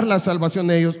 anhelar la salvación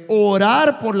de ellos,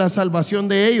 orar por la salvación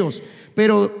de ellos.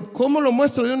 Pero ¿cómo lo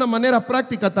muestro de una manera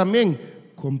práctica también?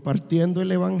 Compartiendo el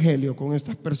evangelio con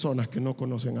estas personas que no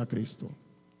conocen a Cristo.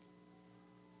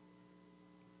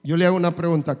 Yo le hago una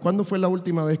pregunta: ¿cuándo fue la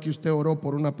última vez que usted oró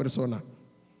por una persona,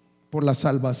 por la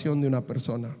salvación de una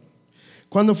persona?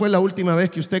 ¿Cuándo fue la última vez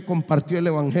que usted compartió el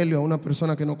evangelio a una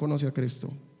persona que no conoce a Cristo?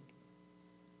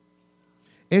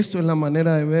 Esto es la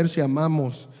manera de ver si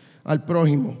amamos al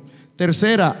prójimo.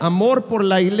 Tercera, amor por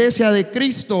la iglesia de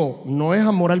Cristo. No es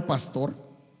amor al pastor,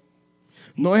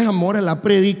 no es amor a la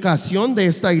predicación de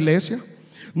esta iglesia,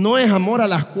 no es amor a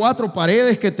las cuatro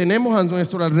paredes que tenemos a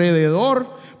nuestro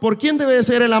alrededor. ¿Por quién debe de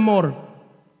ser el amor?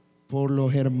 Por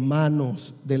los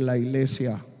hermanos de la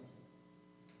iglesia.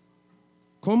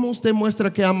 ¿Cómo usted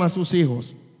muestra que ama a sus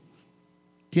hijos?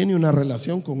 ¿Tiene una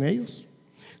relación con ellos?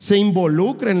 ¿Se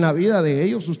involucra en la vida de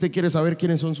ellos? ¿Usted quiere saber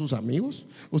quiénes son sus amigos?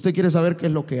 ¿Usted quiere saber qué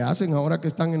es lo que hacen ahora que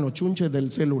están en los chunches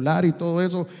del celular y todo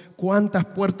eso? ¿Cuántas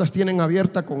puertas tienen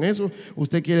abiertas con eso?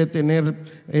 ¿Usted quiere tener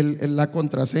la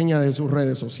contraseña de sus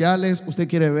redes sociales? ¿Usted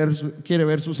quiere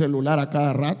ver su celular a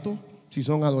cada rato? Si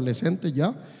son adolescentes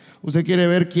ya. ¿Usted quiere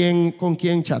ver con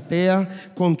quién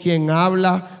chatea, con quién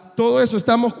habla? Todo eso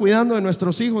estamos cuidando de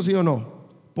nuestros hijos, ¿sí o no?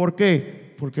 ¿Por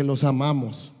qué? Porque los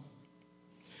amamos.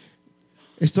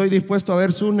 Estoy dispuesto a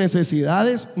ver sus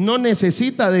necesidades. No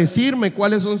necesita decirme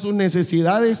cuáles son sus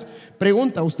necesidades.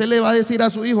 Pregunta, ¿usted le va a decir a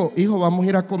su hijo, hijo, vamos a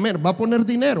ir a comer? ¿Va a poner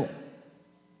dinero?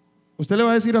 ¿Usted le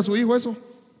va a decir a su hijo eso?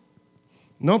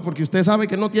 No, porque usted sabe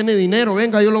que no tiene dinero.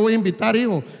 Venga, yo lo voy a invitar,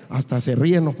 hijo. Hasta se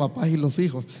ríen los papás y los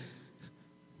hijos.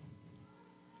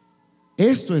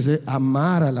 Esto es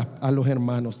amar a los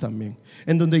hermanos también,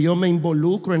 en donde yo me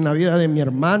involucro en la vida de mi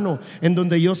hermano, en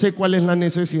donde yo sé cuál es la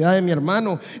necesidad de mi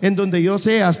hermano, en donde yo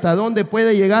sé hasta dónde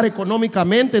puede llegar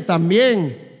económicamente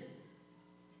también.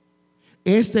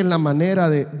 Esta es la manera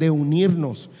de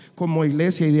unirnos como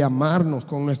iglesia y de amarnos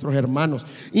con nuestros hermanos.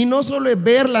 Y no solo es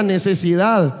ver la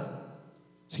necesidad,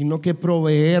 sino que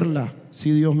proveerla si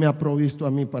Dios me ha provisto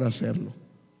a mí para hacerlo.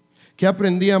 ¿Qué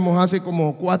aprendíamos hace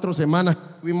como 4 semanas?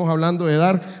 Estuvimos hablando de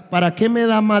dar. ¿Para qué me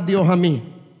da más Dios a mí?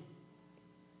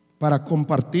 Para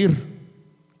compartir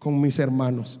con mis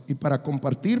hermanos y para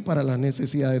compartir para las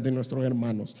necesidades de nuestros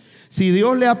hermanos. Si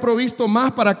Dios le ha provisto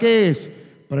más, ¿para qué es?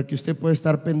 Para que usted pueda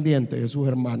estar pendiente de sus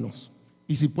hermanos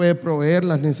y si puede proveer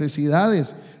las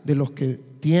necesidades de los que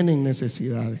tienen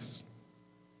necesidades.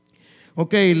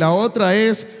 Ok, la otra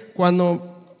es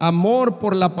cuando amor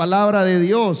por la palabra de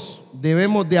Dios.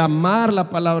 Debemos de amar la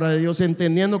palabra de Dios,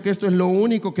 entendiendo que esto es lo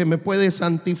único que me puede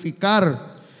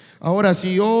santificar. Ahora,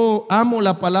 si yo amo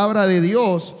la palabra de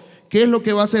Dios, ¿qué es lo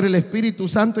que va a hacer el Espíritu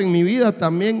Santo en mi vida?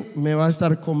 También me va a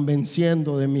estar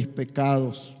convenciendo de mis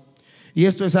pecados. Y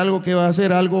esto es algo que va a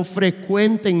ser algo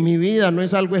frecuente en mi vida, no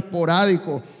es algo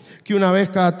esporádico, que una vez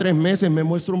cada 3 meses me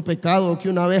muestre un pecado, o que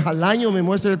una vez al año me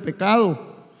muestre el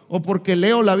pecado, o porque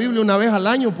leo la Biblia una vez al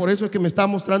año, por eso es que me está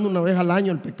mostrando una vez al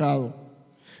año el pecado.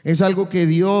 Es algo que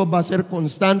Dios va a hacer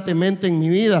constantemente en mi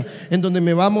vida, en donde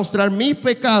me va a mostrar mis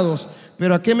pecados.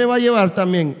 Pero ¿a qué me va a llevar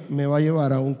también? Me va a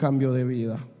llevar a un cambio de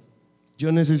vida.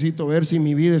 Yo necesito ver si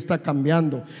mi vida está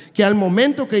cambiando, que al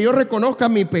momento que yo reconozca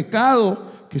mi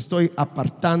pecado, que estoy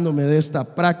apartándome de esta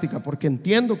práctica, porque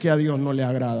entiendo que a Dios no le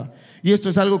agrada. Y esto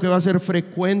es algo que va a ser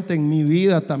frecuente en mi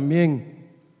vida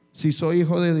también, si soy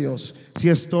hijo de Dios, si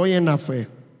estoy en la fe.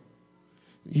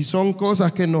 Y son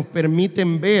cosas que nos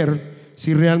permiten ver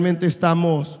si realmente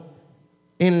estamos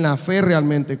en la fe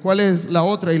realmente. ¿Cuál es la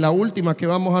otra y la última que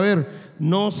vamos a ver?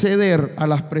 No ceder a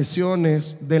las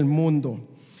presiones del mundo.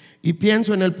 Y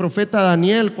pienso en el profeta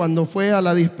Daniel cuando fue a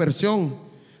la dispersión,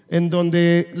 en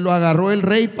donde lo agarró el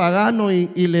rey pagano y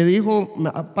le dijo: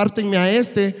 apártenme a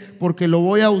este porque lo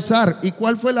voy a usar. ¿Y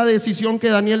cuál fue la decisión que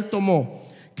Daniel tomó?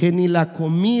 Que ni la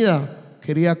comida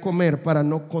quería comer para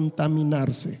no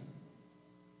contaminarse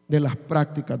de las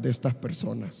prácticas de estas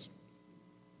personas.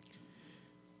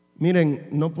 Miren,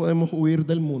 no podemos huir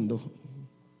del mundo,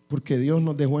 porque Dios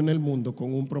nos dejó en el mundo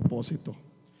con un propósito.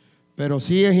 Pero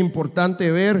sí es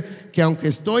importante ver que aunque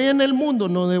estoy en el mundo,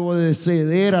 no debo de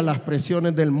ceder a las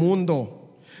presiones del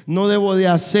mundo. No debo de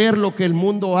hacer lo que el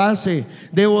mundo hace.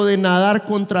 Debo de nadar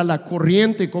contra la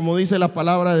corriente, como dice la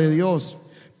palabra de Dios.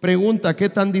 Pregunta: ¿qué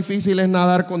tan difícil es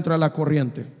nadar contra la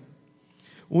corriente?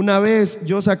 Una vez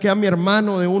yo saqué a mi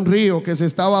hermano de un río que se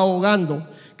estaba ahogando,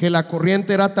 que la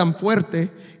corriente era tan fuerte,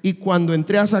 y cuando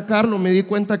entré a sacarlo me di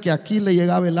cuenta que aquí le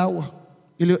llegaba el agua.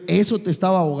 Y le digo: eso te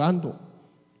estaba ahogando.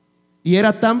 Y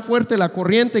era tan fuerte la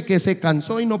corriente que se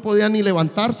cansó y no podía ni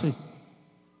levantarse.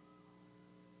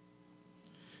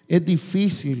 Es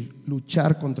difícil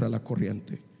luchar contra la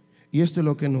corriente. Y esto es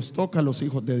lo que nos toca a los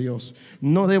hijos de Dios.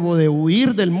 No debo de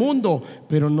huir del mundo,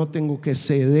 pero no tengo que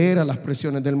ceder a las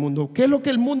presiones del mundo. ¿Qué es lo que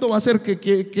el mundo va a hacer?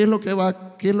 ¿Qué es lo que va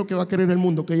a querer el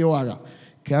mundo que yo haga?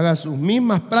 Que haga sus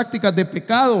mismas prácticas de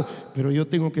pecado, pero yo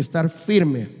tengo que estar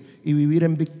firme y vivir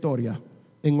en victoria,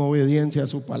 en obediencia a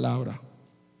su palabra.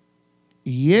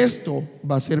 Y esto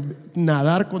va a ser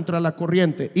nadar contra la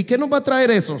corriente. ¿Y qué nos va a traer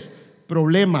esos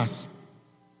problemas?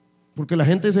 Porque la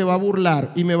gente se va a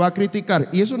burlar y me va a criticar.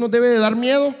 ¿Y eso nos debe de dar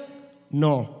miedo?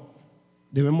 No.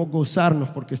 Debemos gozarnos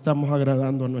porque estamos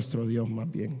agradando a nuestro Dios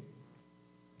más bien.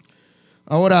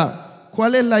 Ahora,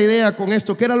 ¿cuál es la idea con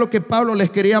esto? ¿Qué era lo que Pablo les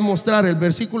quería mostrar? El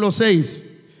versículo 6.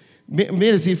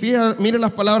 Mire, si fija, mire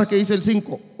las palabras que dice el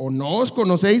 5. ¿O no os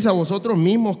conocéis a vosotros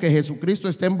mismos que Jesucristo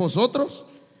está en vosotros?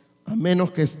 A menos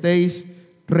que estéis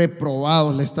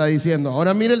reprobados, le está diciendo.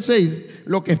 Ahora mire el 6,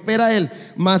 lo que espera él: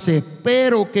 mas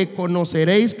espero que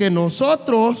conoceréis que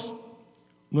nosotros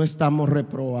no estamos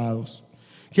reprobados.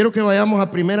 Quiero que vayamos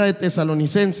a Primera de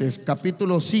Tesalonicenses,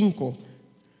 capítulo 5,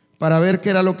 para ver qué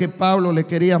era lo que Pablo le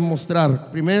quería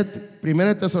mostrar.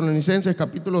 Primera de Tesalonicenses,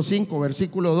 capítulo 5,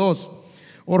 versículo 2.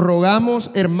 Os rogamos,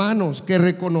 hermanos, que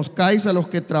reconozcáis a los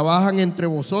que trabajan entre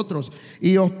vosotros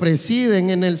y os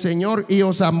presiden en el Señor y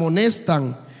os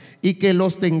amonestan, y que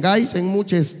los tengáis en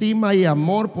mucha estima y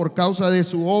amor por causa de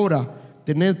su obra.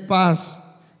 Tened paz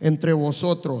entre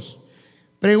vosotros.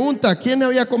 Pregunta: ¿quién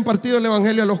había compartido el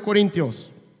evangelio a los corintios?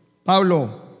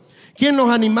 Pablo. ¿Quién los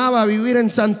animaba a vivir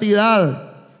en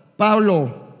santidad?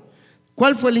 Pablo.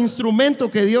 ¿Cuál fue el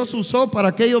instrumento que Dios usó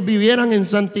para que ellos vivieran en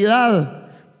santidad?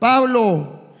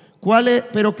 Pablo.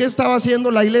 Pero ¿qué estaba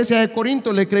haciendo la iglesia de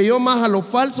Corinto? Le creyó más a los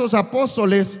falsos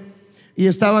apóstoles y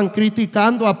estaban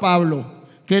criticando a Pablo,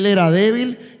 que él era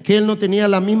débil, que él no tenía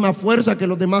la misma fuerza que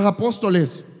los demás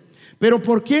apóstoles. Pero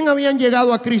 ¿por quién habían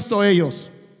llegado a Cristo ellos?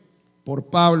 Por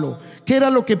Pablo. ¿Qué era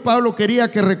lo que Pablo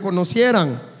quería que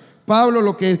reconocieran? Pablo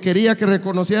lo que quería que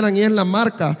reconocieran, y es la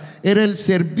marca, era el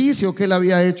servicio que él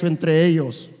había hecho entre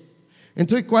ellos.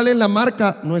 Entonces, ¿cuál es la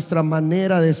marca? Nuestra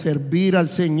manera de servir al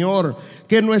Señor.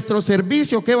 Que nuestro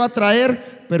servicio, ¿qué va a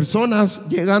traer? Personas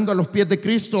llegando a los pies de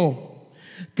Cristo,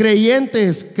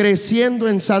 creyentes creciendo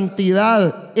en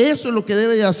santidad. Eso es lo que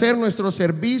debe de hacer nuestro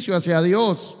servicio hacia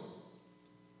Dios.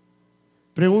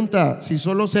 Pregunta: si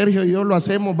solo Sergio y yo lo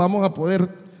hacemos, ¿vamos a poder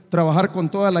trabajar con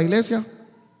toda la iglesia?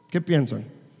 ¿Qué piensan?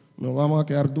 Nos vamos a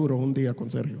quedar duros un día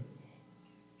con Sergio.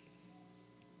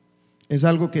 Es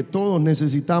algo que todos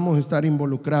necesitamos estar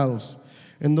involucrados,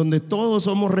 en donde todos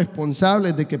somos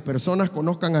responsables de que personas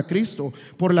conozcan a Cristo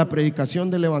por la predicación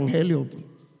del evangelio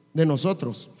de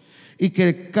nosotros. Y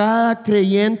que cada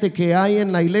creyente que hay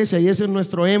en la iglesia, y ese es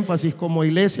nuestro énfasis como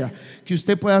iglesia, que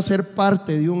usted pueda ser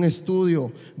parte de un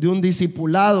estudio, de un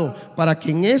discipulado, para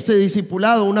que en este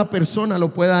discipulado una persona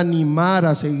lo pueda animar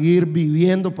a seguir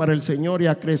viviendo para el Señor y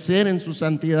a crecer en su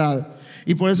santidad.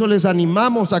 Y por eso les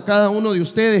animamos a cada uno de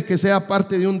ustedes que sea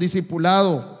parte de un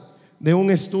discipulado, de un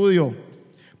estudio,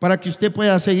 para que usted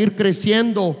pueda seguir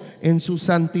creciendo en su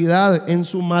santidad, en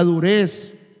su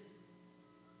madurez,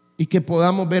 y que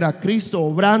podamos ver a Cristo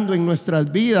obrando en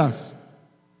nuestras vidas.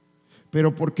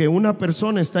 Pero porque una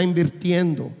persona está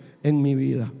invirtiendo en mi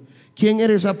vida. ¿Quién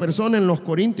era esa persona en los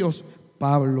Corintios?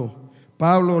 Pablo.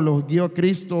 Pablo los guió a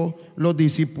Cristo, los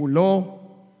discipuló.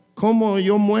 ¿Cómo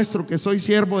yo muestro que soy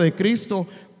siervo de Cristo?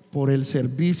 Por el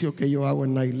servicio que yo hago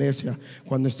en la iglesia.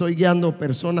 Cuando estoy guiando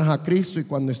personas a Cristo y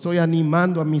cuando estoy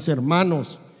animando a mis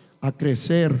hermanos a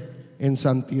crecer en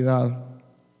santidad.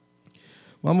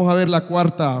 Vamos a ver la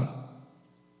cuarta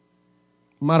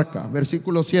marca,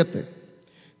 versículo 7.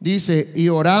 Dice: y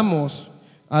oramos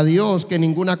a Dios que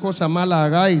ninguna cosa mala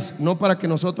hagáis, no para que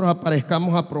nosotros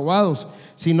aparezcamos aprobados,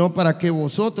 sino para que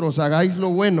vosotros hagáis lo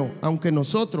bueno, aunque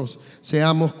nosotros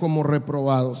seamos como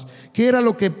reprobados. ¿Qué era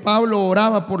lo que Pablo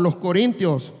oraba por los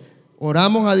corintios?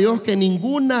 Oramos a Dios que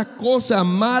ninguna cosa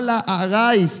mala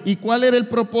hagáis. ¿Y cuál era el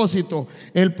propósito?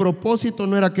 El propósito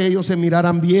no era que ellos se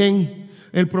miraran bien,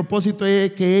 el propósito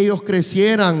es que ellos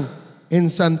crecieran en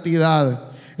santidad.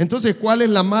 Entonces, ¿cuál es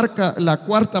la marca? La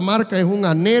cuarta marca es un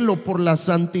anhelo por la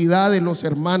santidad de los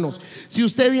hermanos. Si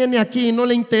usted viene aquí y no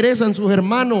le interesan sus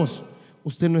hermanos,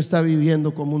 usted no está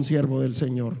viviendo como un siervo del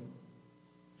Señor.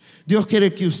 Dios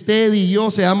quiere que usted y yo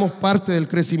seamos parte del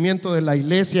crecimiento de la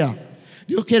iglesia.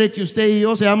 Dios quiere que usted y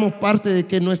yo seamos parte de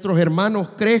que nuestros hermanos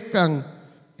crezcan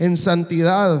en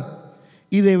santidad.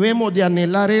 Y debemos de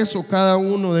anhelar eso cada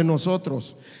uno de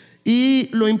nosotros. Y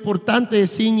lo importante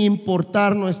es sin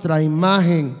importar nuestra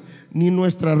imagen ni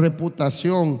nuestra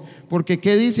reputación. Porque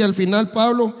 ¿qué dice al final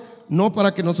Pablo? No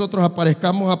para que nosotros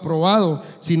aparezcamos aprobados,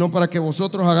 sino para que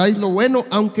vosotros hagáis lo bueno,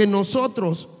 aunque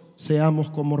nosotros seamos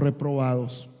como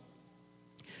reprobados.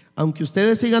 Aunque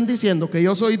ustedes sigan diciendo que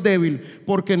yo soy débil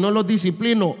porque no los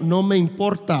disciplino, no me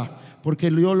importa,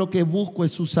 porque yo lo que busco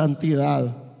es su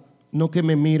santidad, no que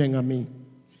me miren a mí.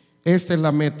 Esta es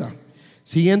la meta.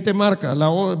 Siguiente marca,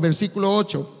 versículo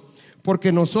 8.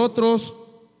 Porque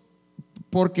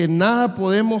nada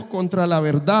podemos contra la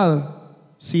verdad,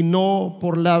 sino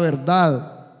por la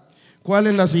verdad. ¿Cuál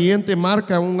es la siguiente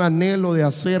marca? Un anhelo de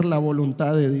hacer la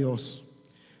voluntad de Dios.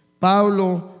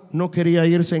 Pablo no quería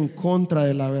irse en contra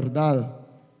de la verdad,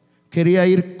 quería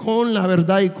ir con la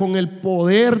verdad y con el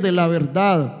poder de la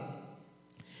verdad.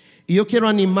 Y yo quiero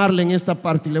animarle en esta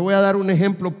parte y le voy a dar un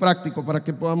ejemplo práctico para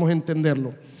que podamos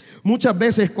entenderlo. Muchas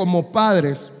veces como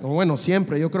padres, o bueno,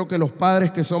 siempre, yo creo que los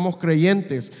padres que somos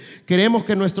creyentes, queremos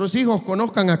que nuestros hijos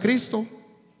conozcan a Cristo,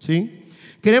 ¿sí?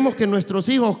 Queremos que nuestros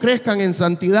hijos crezcan en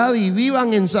santidad y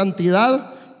vivan en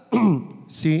santidad,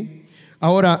 ¿sí?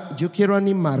 Ahora, yo quiero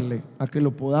animarle a que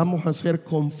lo podamos hacer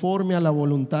conforme a la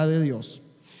voluntad de Dios.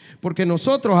 Porque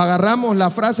nosotros agarramos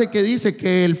la frase que dice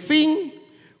que el fin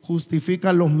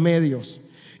justifica los medios.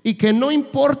 Y que no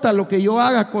importa lo que yo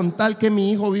haga con tal que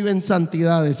mi hijo vive en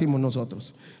santidad, decimos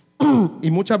nosotros.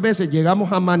 Y muchas veces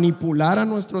llegamos a manipular a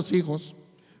nuestros hijos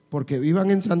porque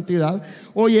vivan en santidad,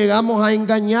 o llegamos a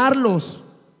engañarlos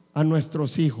a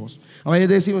nuestros hijos. A veces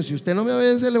decimos, si usted no me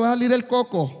obedece, le va a salir el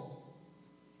coco.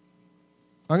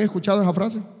 ¿Han escuchado esa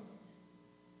frase?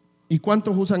 ¿Y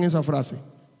cuántos usan esa frase?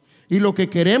 Y lo que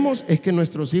queremos es que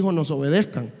nuestros hijos nos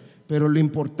obedezcan, pero lo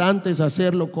importante es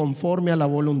hacerlo conforme a la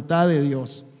voluntad de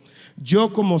Dios.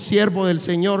 Yo como siervo del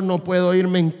Señor no puedo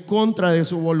irme en contra de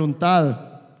su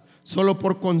voluntad solo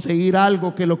por conseguir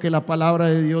algo que lo que la palabra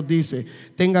de Dios dice.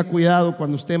 Tenga cuidado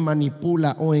cuando usted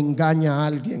manipula o engaña a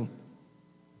alguien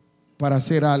para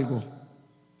hacer algo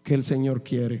que el Señor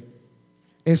quiere.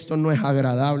 Esto no es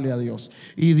agradable a Dios.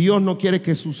 Y Dios no quiere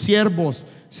que sus siervos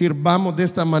sirvamos de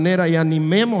esta manera y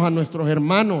animemos a nuestros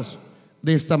hermanos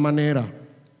de esta manera.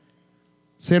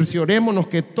 Cerciorémonos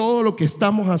que todo lo que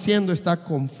estamos haciendo está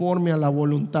conforme a la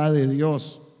voluntad de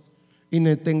Dios. Y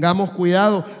tengamos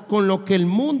cuidado con lo que el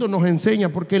mundo nos enseña,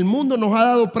 porque el mundo nos ha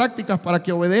dado prácticas para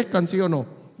que obedezcan, ¿sí o no?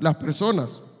 Las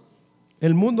personas.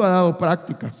 El mundo ha dado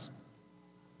prácticas.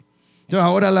 Entonces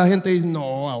ahora la gente dice,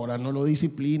 no, ahora no lo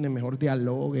discipline, mejor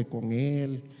dialogue con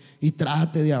él y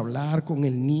trate de hablar con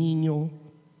el niño.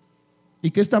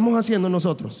 ¿Y qué estamos haciendo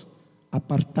nosotros?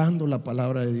 Apartando la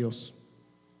palabra de Dios.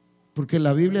 Porque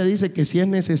la Biblia dice que si es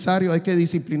necesario hay que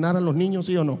disciplinar a los niños,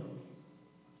 ¿sí o no?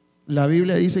 La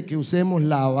Biblia dice que usemos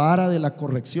la vara de la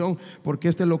corrección, porque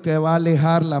esto es lo que va a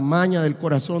alejar la maña del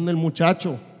corazón del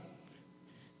muchacho.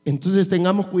 Entonces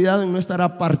tengamos cuidado en no estar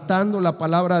apartando la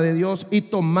palabra de Dios y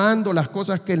tomando las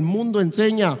cosas que el mundo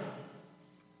enseña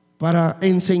para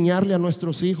enseñarle a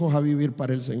nuestros hijos a vivir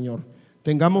para el Señor.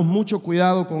 Tengamos mucho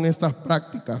cuidado con estas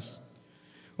prácticas.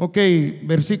 Ok,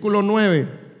 versículo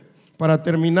 9. Para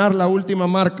terminar, la última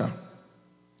marca,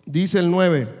 dice el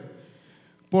 9: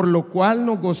 por lo cual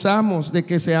nos gozamos de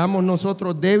que seamos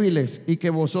nosotros débiles y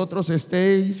que vosotros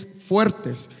estéis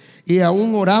fuertes, y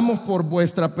aún oramos por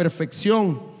vuestra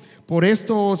perfección. Por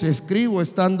esto os escribo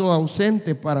estando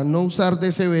ausente, para no usar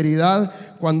de severidad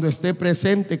cuando esté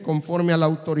presente, conforme a la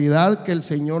autoridad que el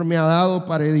Señor me ha dado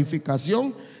para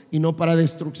edificación y no para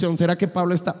destrucción. ¿Será que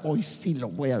Pablo está, hoy sí lo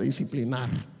voy a disciplinar?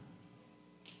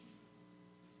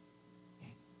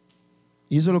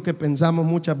 Y eso es lo que pensamos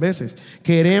muchas veces.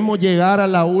 Queremos llegar a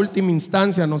la última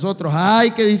instancia nosotros.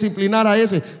 Hay que disciplinar a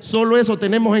ese. Solo eso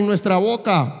tenemos en nuestra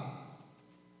boca.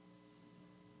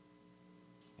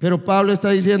 Pero Pablo está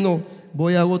diciendo,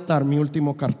 voy a agotar mi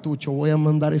último cartucho, voy a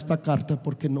mandar esta carta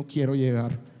porque no quiero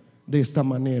llegar de esta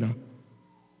manera.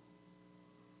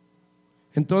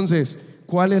 Entonces,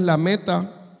 ¿cuál es la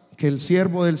meta? Que el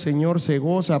siervo del Señor se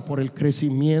goza por el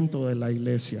crecimiento de la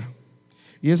iglesia.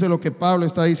 Y eso es lo que Pablo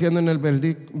está diciendo en el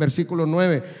versículo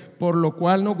 9. Por lo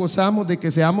cual nos gozamos de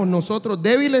que seamos nosotros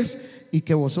débiles y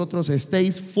que vosotros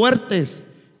estéis fuertes,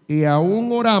 y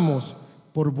aún oramos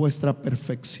por vuestra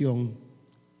perfección.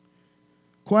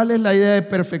 ¿Cuál es la idea de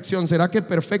perfección? ¿Será que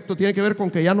perfecto tiene que ver con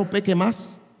que ya no peque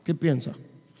más? ¿Qué piensa?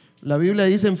 La Biblia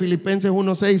dice en Filipenses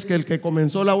 1:6 que el que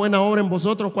comenzó la buena obra en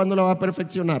vosotros, ¿cuándo la va a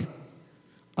perfeccionar?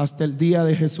 Hasta el día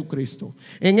de Jesucristo.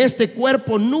 En este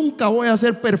cuerpo nunca voy a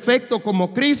ser perfecto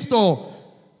como Cristo,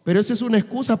 pero esa es una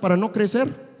excusa para no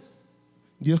crecer.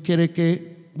 Dios quiere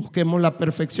que busquemos la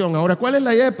perfección. Ahora, ¿cuál es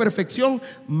la idea de perfección?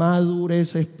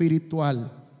 Madurez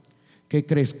espiritual. Que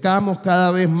crezcamos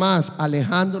cada vez más,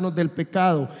 alejándonos del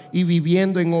pecado y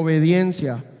viviendo en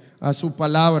obediencia a su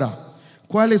palabra.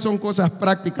 ¿Cuáles son cosas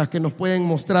prácticas que nos pueden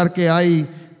mostrar que hay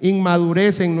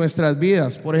inmadurez en nuestras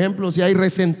vidas? Por ejemplo, si hay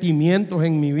resentimientos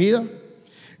en mi vida,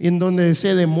 en donde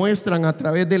se demuestran a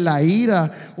través de la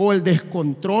ira o el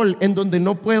descontrol, en donde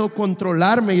no puedo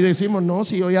controlarme y decimos, no,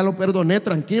 si yo ya lo perdoné,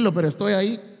 tranquilo, pero estoy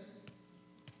ahí,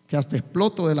 que hasta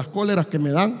exploto de las cóleras que me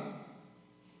dan,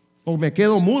 o me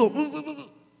quedo mudo,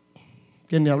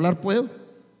 que ni hablar puedo.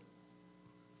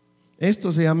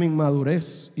 Esto se llama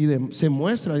inmadurez y se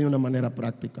muestra de una manera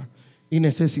práctica. Y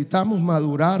necesitamos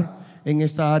madurar en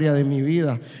esta área de mi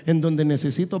vida, en donde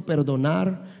necesito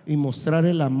perdonar y mostrar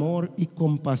el amor y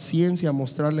con paciencia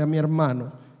mostrarle a mi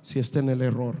hermano si está en el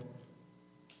error.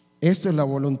 Esto es la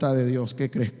voluntad de Dios, que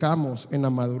crezcamos en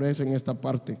la madurez en esta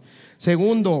parte.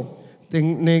 Segundo,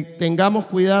 tengamos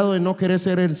cuidado de no querer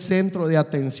ser el centro de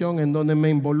atención, en donde me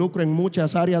involucro en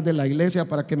muchas áreas de la iglesia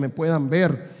para que me puedan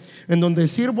ver, en donde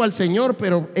sirvo al Señor,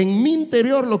 pero en mi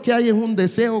interior lo que hay es un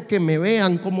deseo que me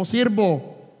vean como sirvo.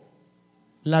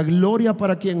 La gloria,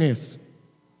 ¿para quién es?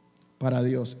 Para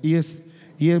Dios. Y es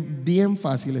bien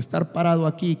fácil estar parado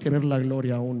aquí y querer la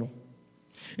gloria a uno.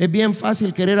 Es bien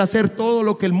fácil querer hacer todo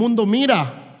lo que el mundo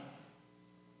mira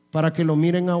para que lo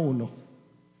miren a uno.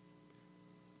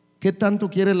 ¿Qué tanto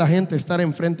quiere la gente estar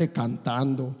enfrente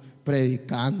cantando,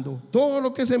 predicando? Todo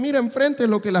lo que se mira enfrente es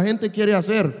lo que la gente quiere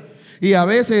hacer. Y a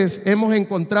veces hemos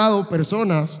encontrado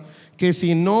personas que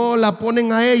si no la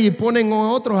ponen a ella y ponen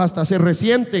a otros, hasta se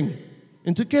resienten.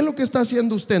 Entonces, ¿qué es lo que está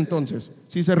haciendo usted entonces?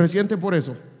 Si se resiente por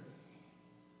eso,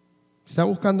 ¿está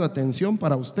buscando atención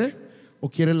para usted o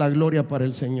quiere la gloria para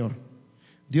el Señor?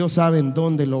 Dios sabe en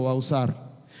dónde lo va a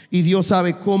usar y Dios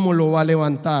sabe cómo lo va a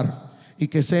levantar, y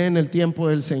que sea en el tiempo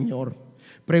del Señor.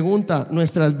 Pregunta: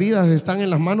 ¿nuestras vidas están en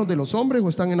las manos de los hombres o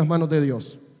están en las manos de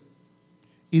Dios?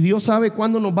 Y Dios sabe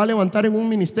cuándo nos va a levantar en un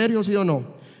ministerio, ¿sí o no?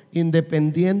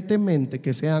 Independientemente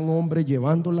que sean hombres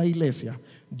llevando la iglesia,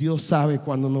 Dios sabe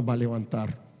cuándo nos va a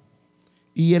levantar.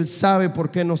 Y Él sabe por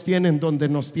qué nos tiene en donde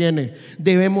nos tiene.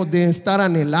 Debemos de estar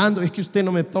anhelando. Es que usted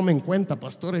no me toma en cuenta,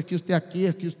 pastor, es que usted aquí,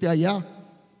 es que usted allá.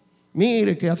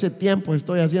 Mire que hace tiempo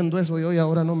estoy haciendo eso y hoy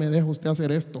ahora no me deja usted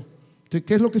hacer esto. Entonces,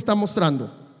 ¿qué es lo que está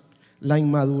mostrando? La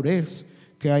inmadurez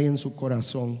que hay en su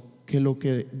corazón, que lo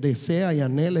que desea y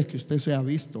anhela es que usted sea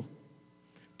visto.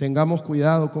 Tengamos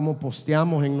cuidado cómo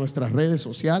posteamos en nuestras redes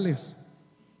sociales.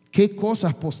 ¿Qué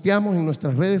cosas posteamos en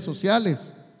nuestras redes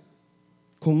sociales?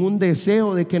 Con un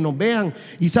deseo de que nos vean.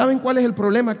 ¿Y saben cuál es el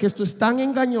problema? Que esto es tan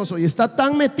engañoso y está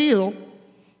tan metido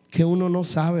que uno no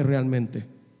sabe realmente.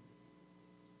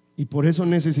 Y por eso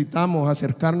necesitamos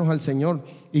acercarnos al Señor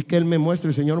y que Él me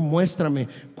muestre. Señor, muéstrame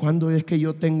cuándo es que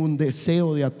yo tengo un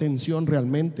deseo de atención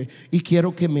realmente y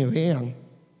quiero que me vean.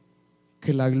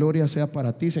 Que la gloria sea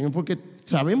para ti, Señor, porque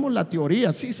sabemos la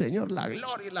teoría. Sí, Señor, la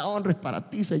gloria y la honra es para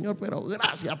ti, Señor, pero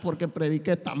gracias porque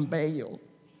prediqué tan bello.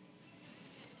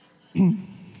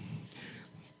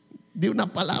 Di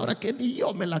una palabra que ni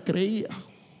yo me la creía.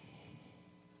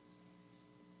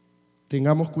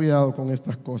 Tengamos cuidado con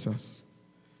estas cosas.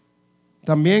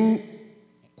 También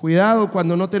cuidado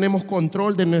cuando no tenemos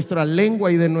control de nuestra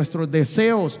lengua y de nuestros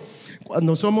deseos,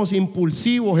 cuando somos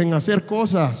impulsivos en hacer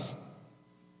cosas.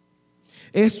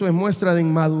 Esto es muestra de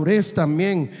inmadurez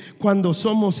también. Cuando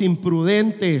somos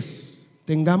imprudentes,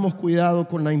 tengamos cuidado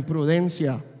con la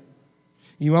imprudencia.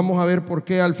 Y vamos a ver por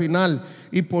qué al final.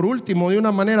 Y por último, de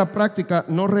una manera práctica,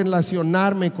 no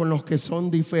relacionarme con los que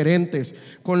son diferentes,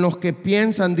 con los que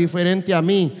piensan diferente a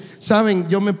mí. Saben,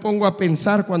 yo me pongo a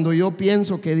pensar cuando yo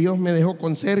pienso que Dios me dejó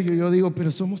con Sergio. Yo digo,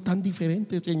 pero somos tan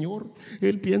diferentes, Señor.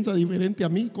 Él piensa diferente a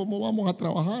mí. ¿Cómo vamos a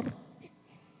trabajar?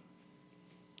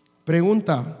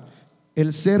 Pregunta: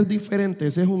 ¿el ser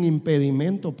diferentes es un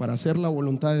impedimento para hacer la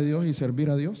voluntad de Dios y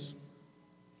servir a Dios?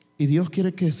 Y Dios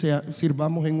quiere que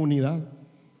sirvamos en unidad.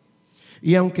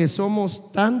 Y aunque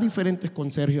somos tan diferentes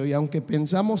con Sergio, y aunque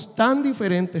pensamos tan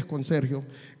diferentes con Sergio,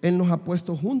 Él nos ha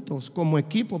puesto juntos como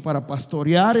equipo para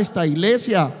pastorear esta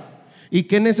iglesia. ¿Y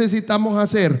qué necesitamos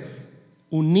hacer?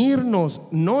 Unirnos,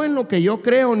 no en lo que yo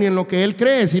creo ni en lo que Él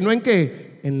cree, sino en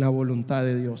 ¿qué? En la voluntad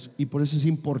de Dios. Y por eso es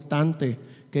importante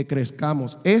que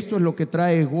crezcamos. Esto es lo que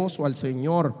trae gozo al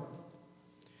Señor.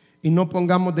 Y no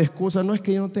pongamos de excusa, no es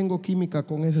que yo no tengo química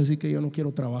con ese, así que yo no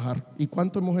quiero trabajar. ¿Y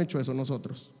cuánto hemos hecho eso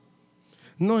nosotros?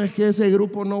 No, es que ese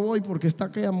grupo no voy porque está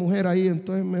aquella mujer ahí,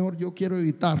 entonces mejor yo quiero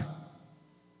evitar.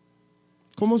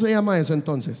 ¿Cómo se llama eso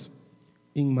entonces?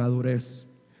 Inmadurez.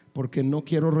 Porque no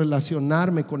quiero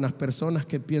relacionarme con las personas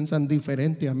que piensan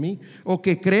diferente a mí, o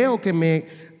que creo que me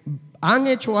han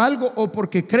hecho algo, o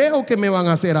porque creo que me van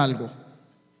a hacer algo.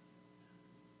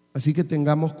 Así que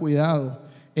tengamos cuidado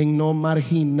en no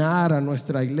marginar a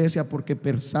nuestra iglesia porque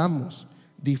pensamos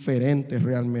diferentes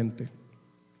realmente.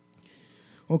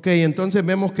 Ok, entonces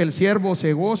vemos que el siervo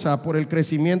se goza por el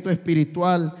crecimiento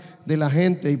espiritual de la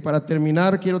gente. Y para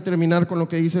terminar, quiero terminar con lo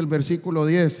que dice el versículo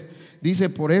 10. Dice: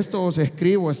 por esto os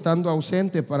escribo estando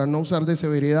ausente, para no usar de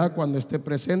severidad cuando esté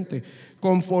presente,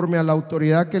 conforme a la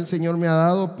autoridad que el Señor me ha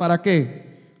dado. ¿Para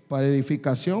qué? Para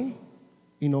edificación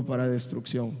y no para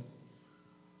destrucción.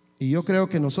 Y yo creo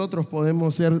que nosotros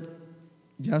podemos ser,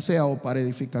 ya sea o para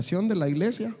edificación de la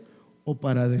iglesia o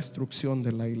para destrucción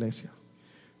de la iglesia.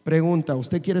 Pregunta: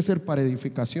 ¿usted quiere ser para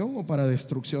edificación o para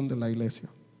destrucción de la iglesia?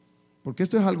 Porque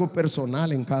esto es algo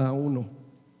personal en cada uno.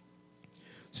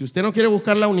 Si usted no quiere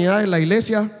buscar la unidad en la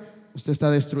iglesia, usted está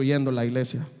destruyendo la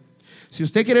iglesia. Si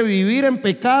usted quiere vivir en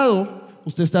pecado,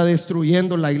 usted está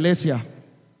destruyendo la iglesia.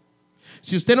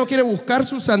 Si usted no quiere buscar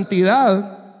su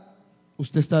santidad,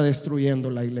 usted está destruyendo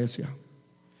la iglesia.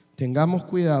 Tengamos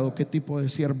cuidado qué tipo de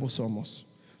siervos somos.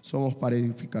 ¿Somos para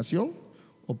edificación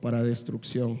o para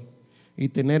destrucción? Y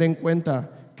tener en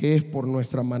cuenta que es por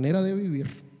nuestra manera de vivir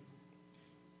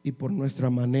y por nuestra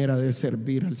manera de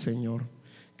servir al Señor,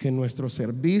 que nuestro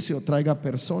servicio traiga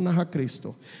personas a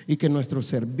Cristo y que nuestro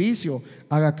servicio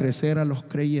haga crecer a los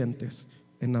creyentes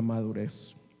en la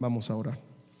madurez. Vamos a orar.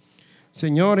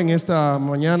 Señor, en esta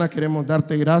mañana queremos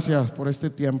darte gracias por este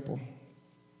tiempo.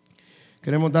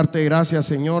 Queremos darte gracias,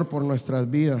 Señor, por nuestras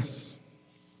vidas.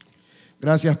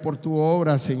 Gracias por tu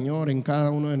obra, Señor, en cada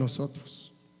uno de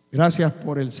nosotros. Gracias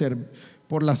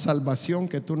por la salvación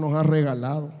que tú nos has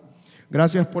regalado.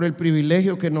 Gracias por el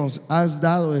privilegio que nos has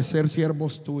dado de ser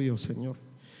siervos tuyos, Señor.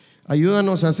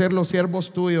 Ayúdanos a ser los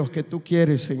siervos tuyos que tú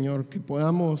quieres, Señor. Que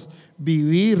podamos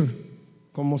vivir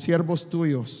como siervos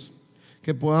tuyos.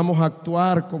 Que podamos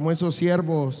actuar como esos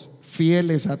siervos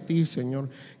fieles a ti, Señor.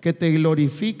 Que te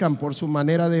glorifican por su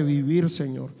manera de vivir,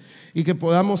 Señor. Y que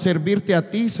podamos servirte a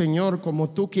ti, Señor, como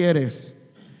tú quieres.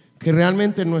 Que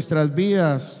realmente nuestras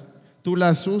vidas tú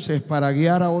las uses para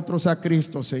guiar a otros a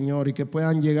Cristo, Señor, y que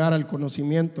puedan llegar al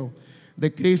conocimiento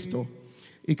de Cristo.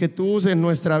 Y que tú uses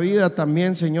nuestra vida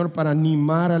también, Señor, para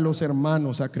animar a los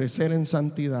hermanos a crecer en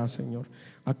santidad, Señor,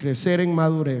 a crecer en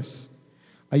madurez.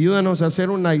 Ayúdanos a ser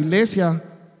una iglesia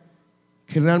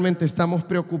que realmente estamos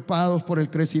preocupados por el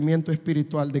crecimiento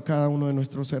espiritual de cada uno de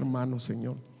nuestros hermanos,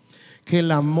 Señor. Que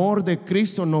el amor de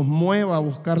Cristo nos mueva a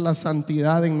buscar la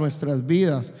santidad en nuestras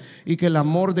vidas y que el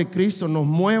amor de Cristo nos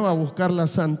mueva a buscar la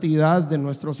santidad de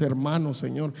nuestros hermanos,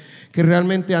 Señor. Que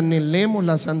realmente anhelemos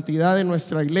la santidad de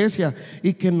nuestra iglesia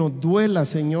y que nos duela,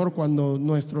 Señor, cuando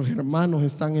nuestros hermanos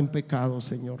están en pecado,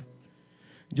 Señor.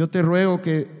 Yo te ruego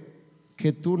que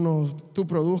tú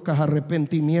produzcas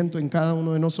arrepentimiento en cada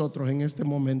uno de nosotros en este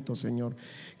momento, Señor.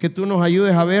 Que tú nos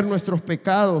ayudes a ver nuestros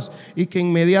pecados y que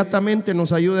inmediatamente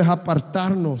nos ayudes a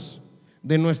apartarnos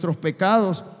de nuestros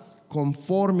pecados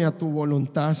conforme a tu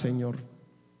voluntad, Señor.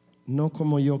 No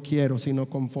como yo quiero, sino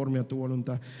conforme a tu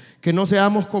voluntad. Que no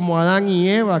seamos como Adán y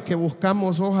Eva, que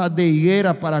buscamos hojas de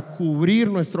higuera para cubrir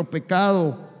nuestro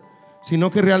pecado, sino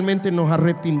que realmente nos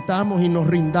arrepintamos y nos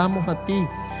rindamos a ti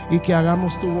y que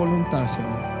hagamos tu voluntad,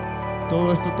 Señor.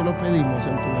 Todo esto te lo pedimos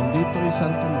en tu bendito y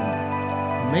santo nombre.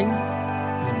 Amén.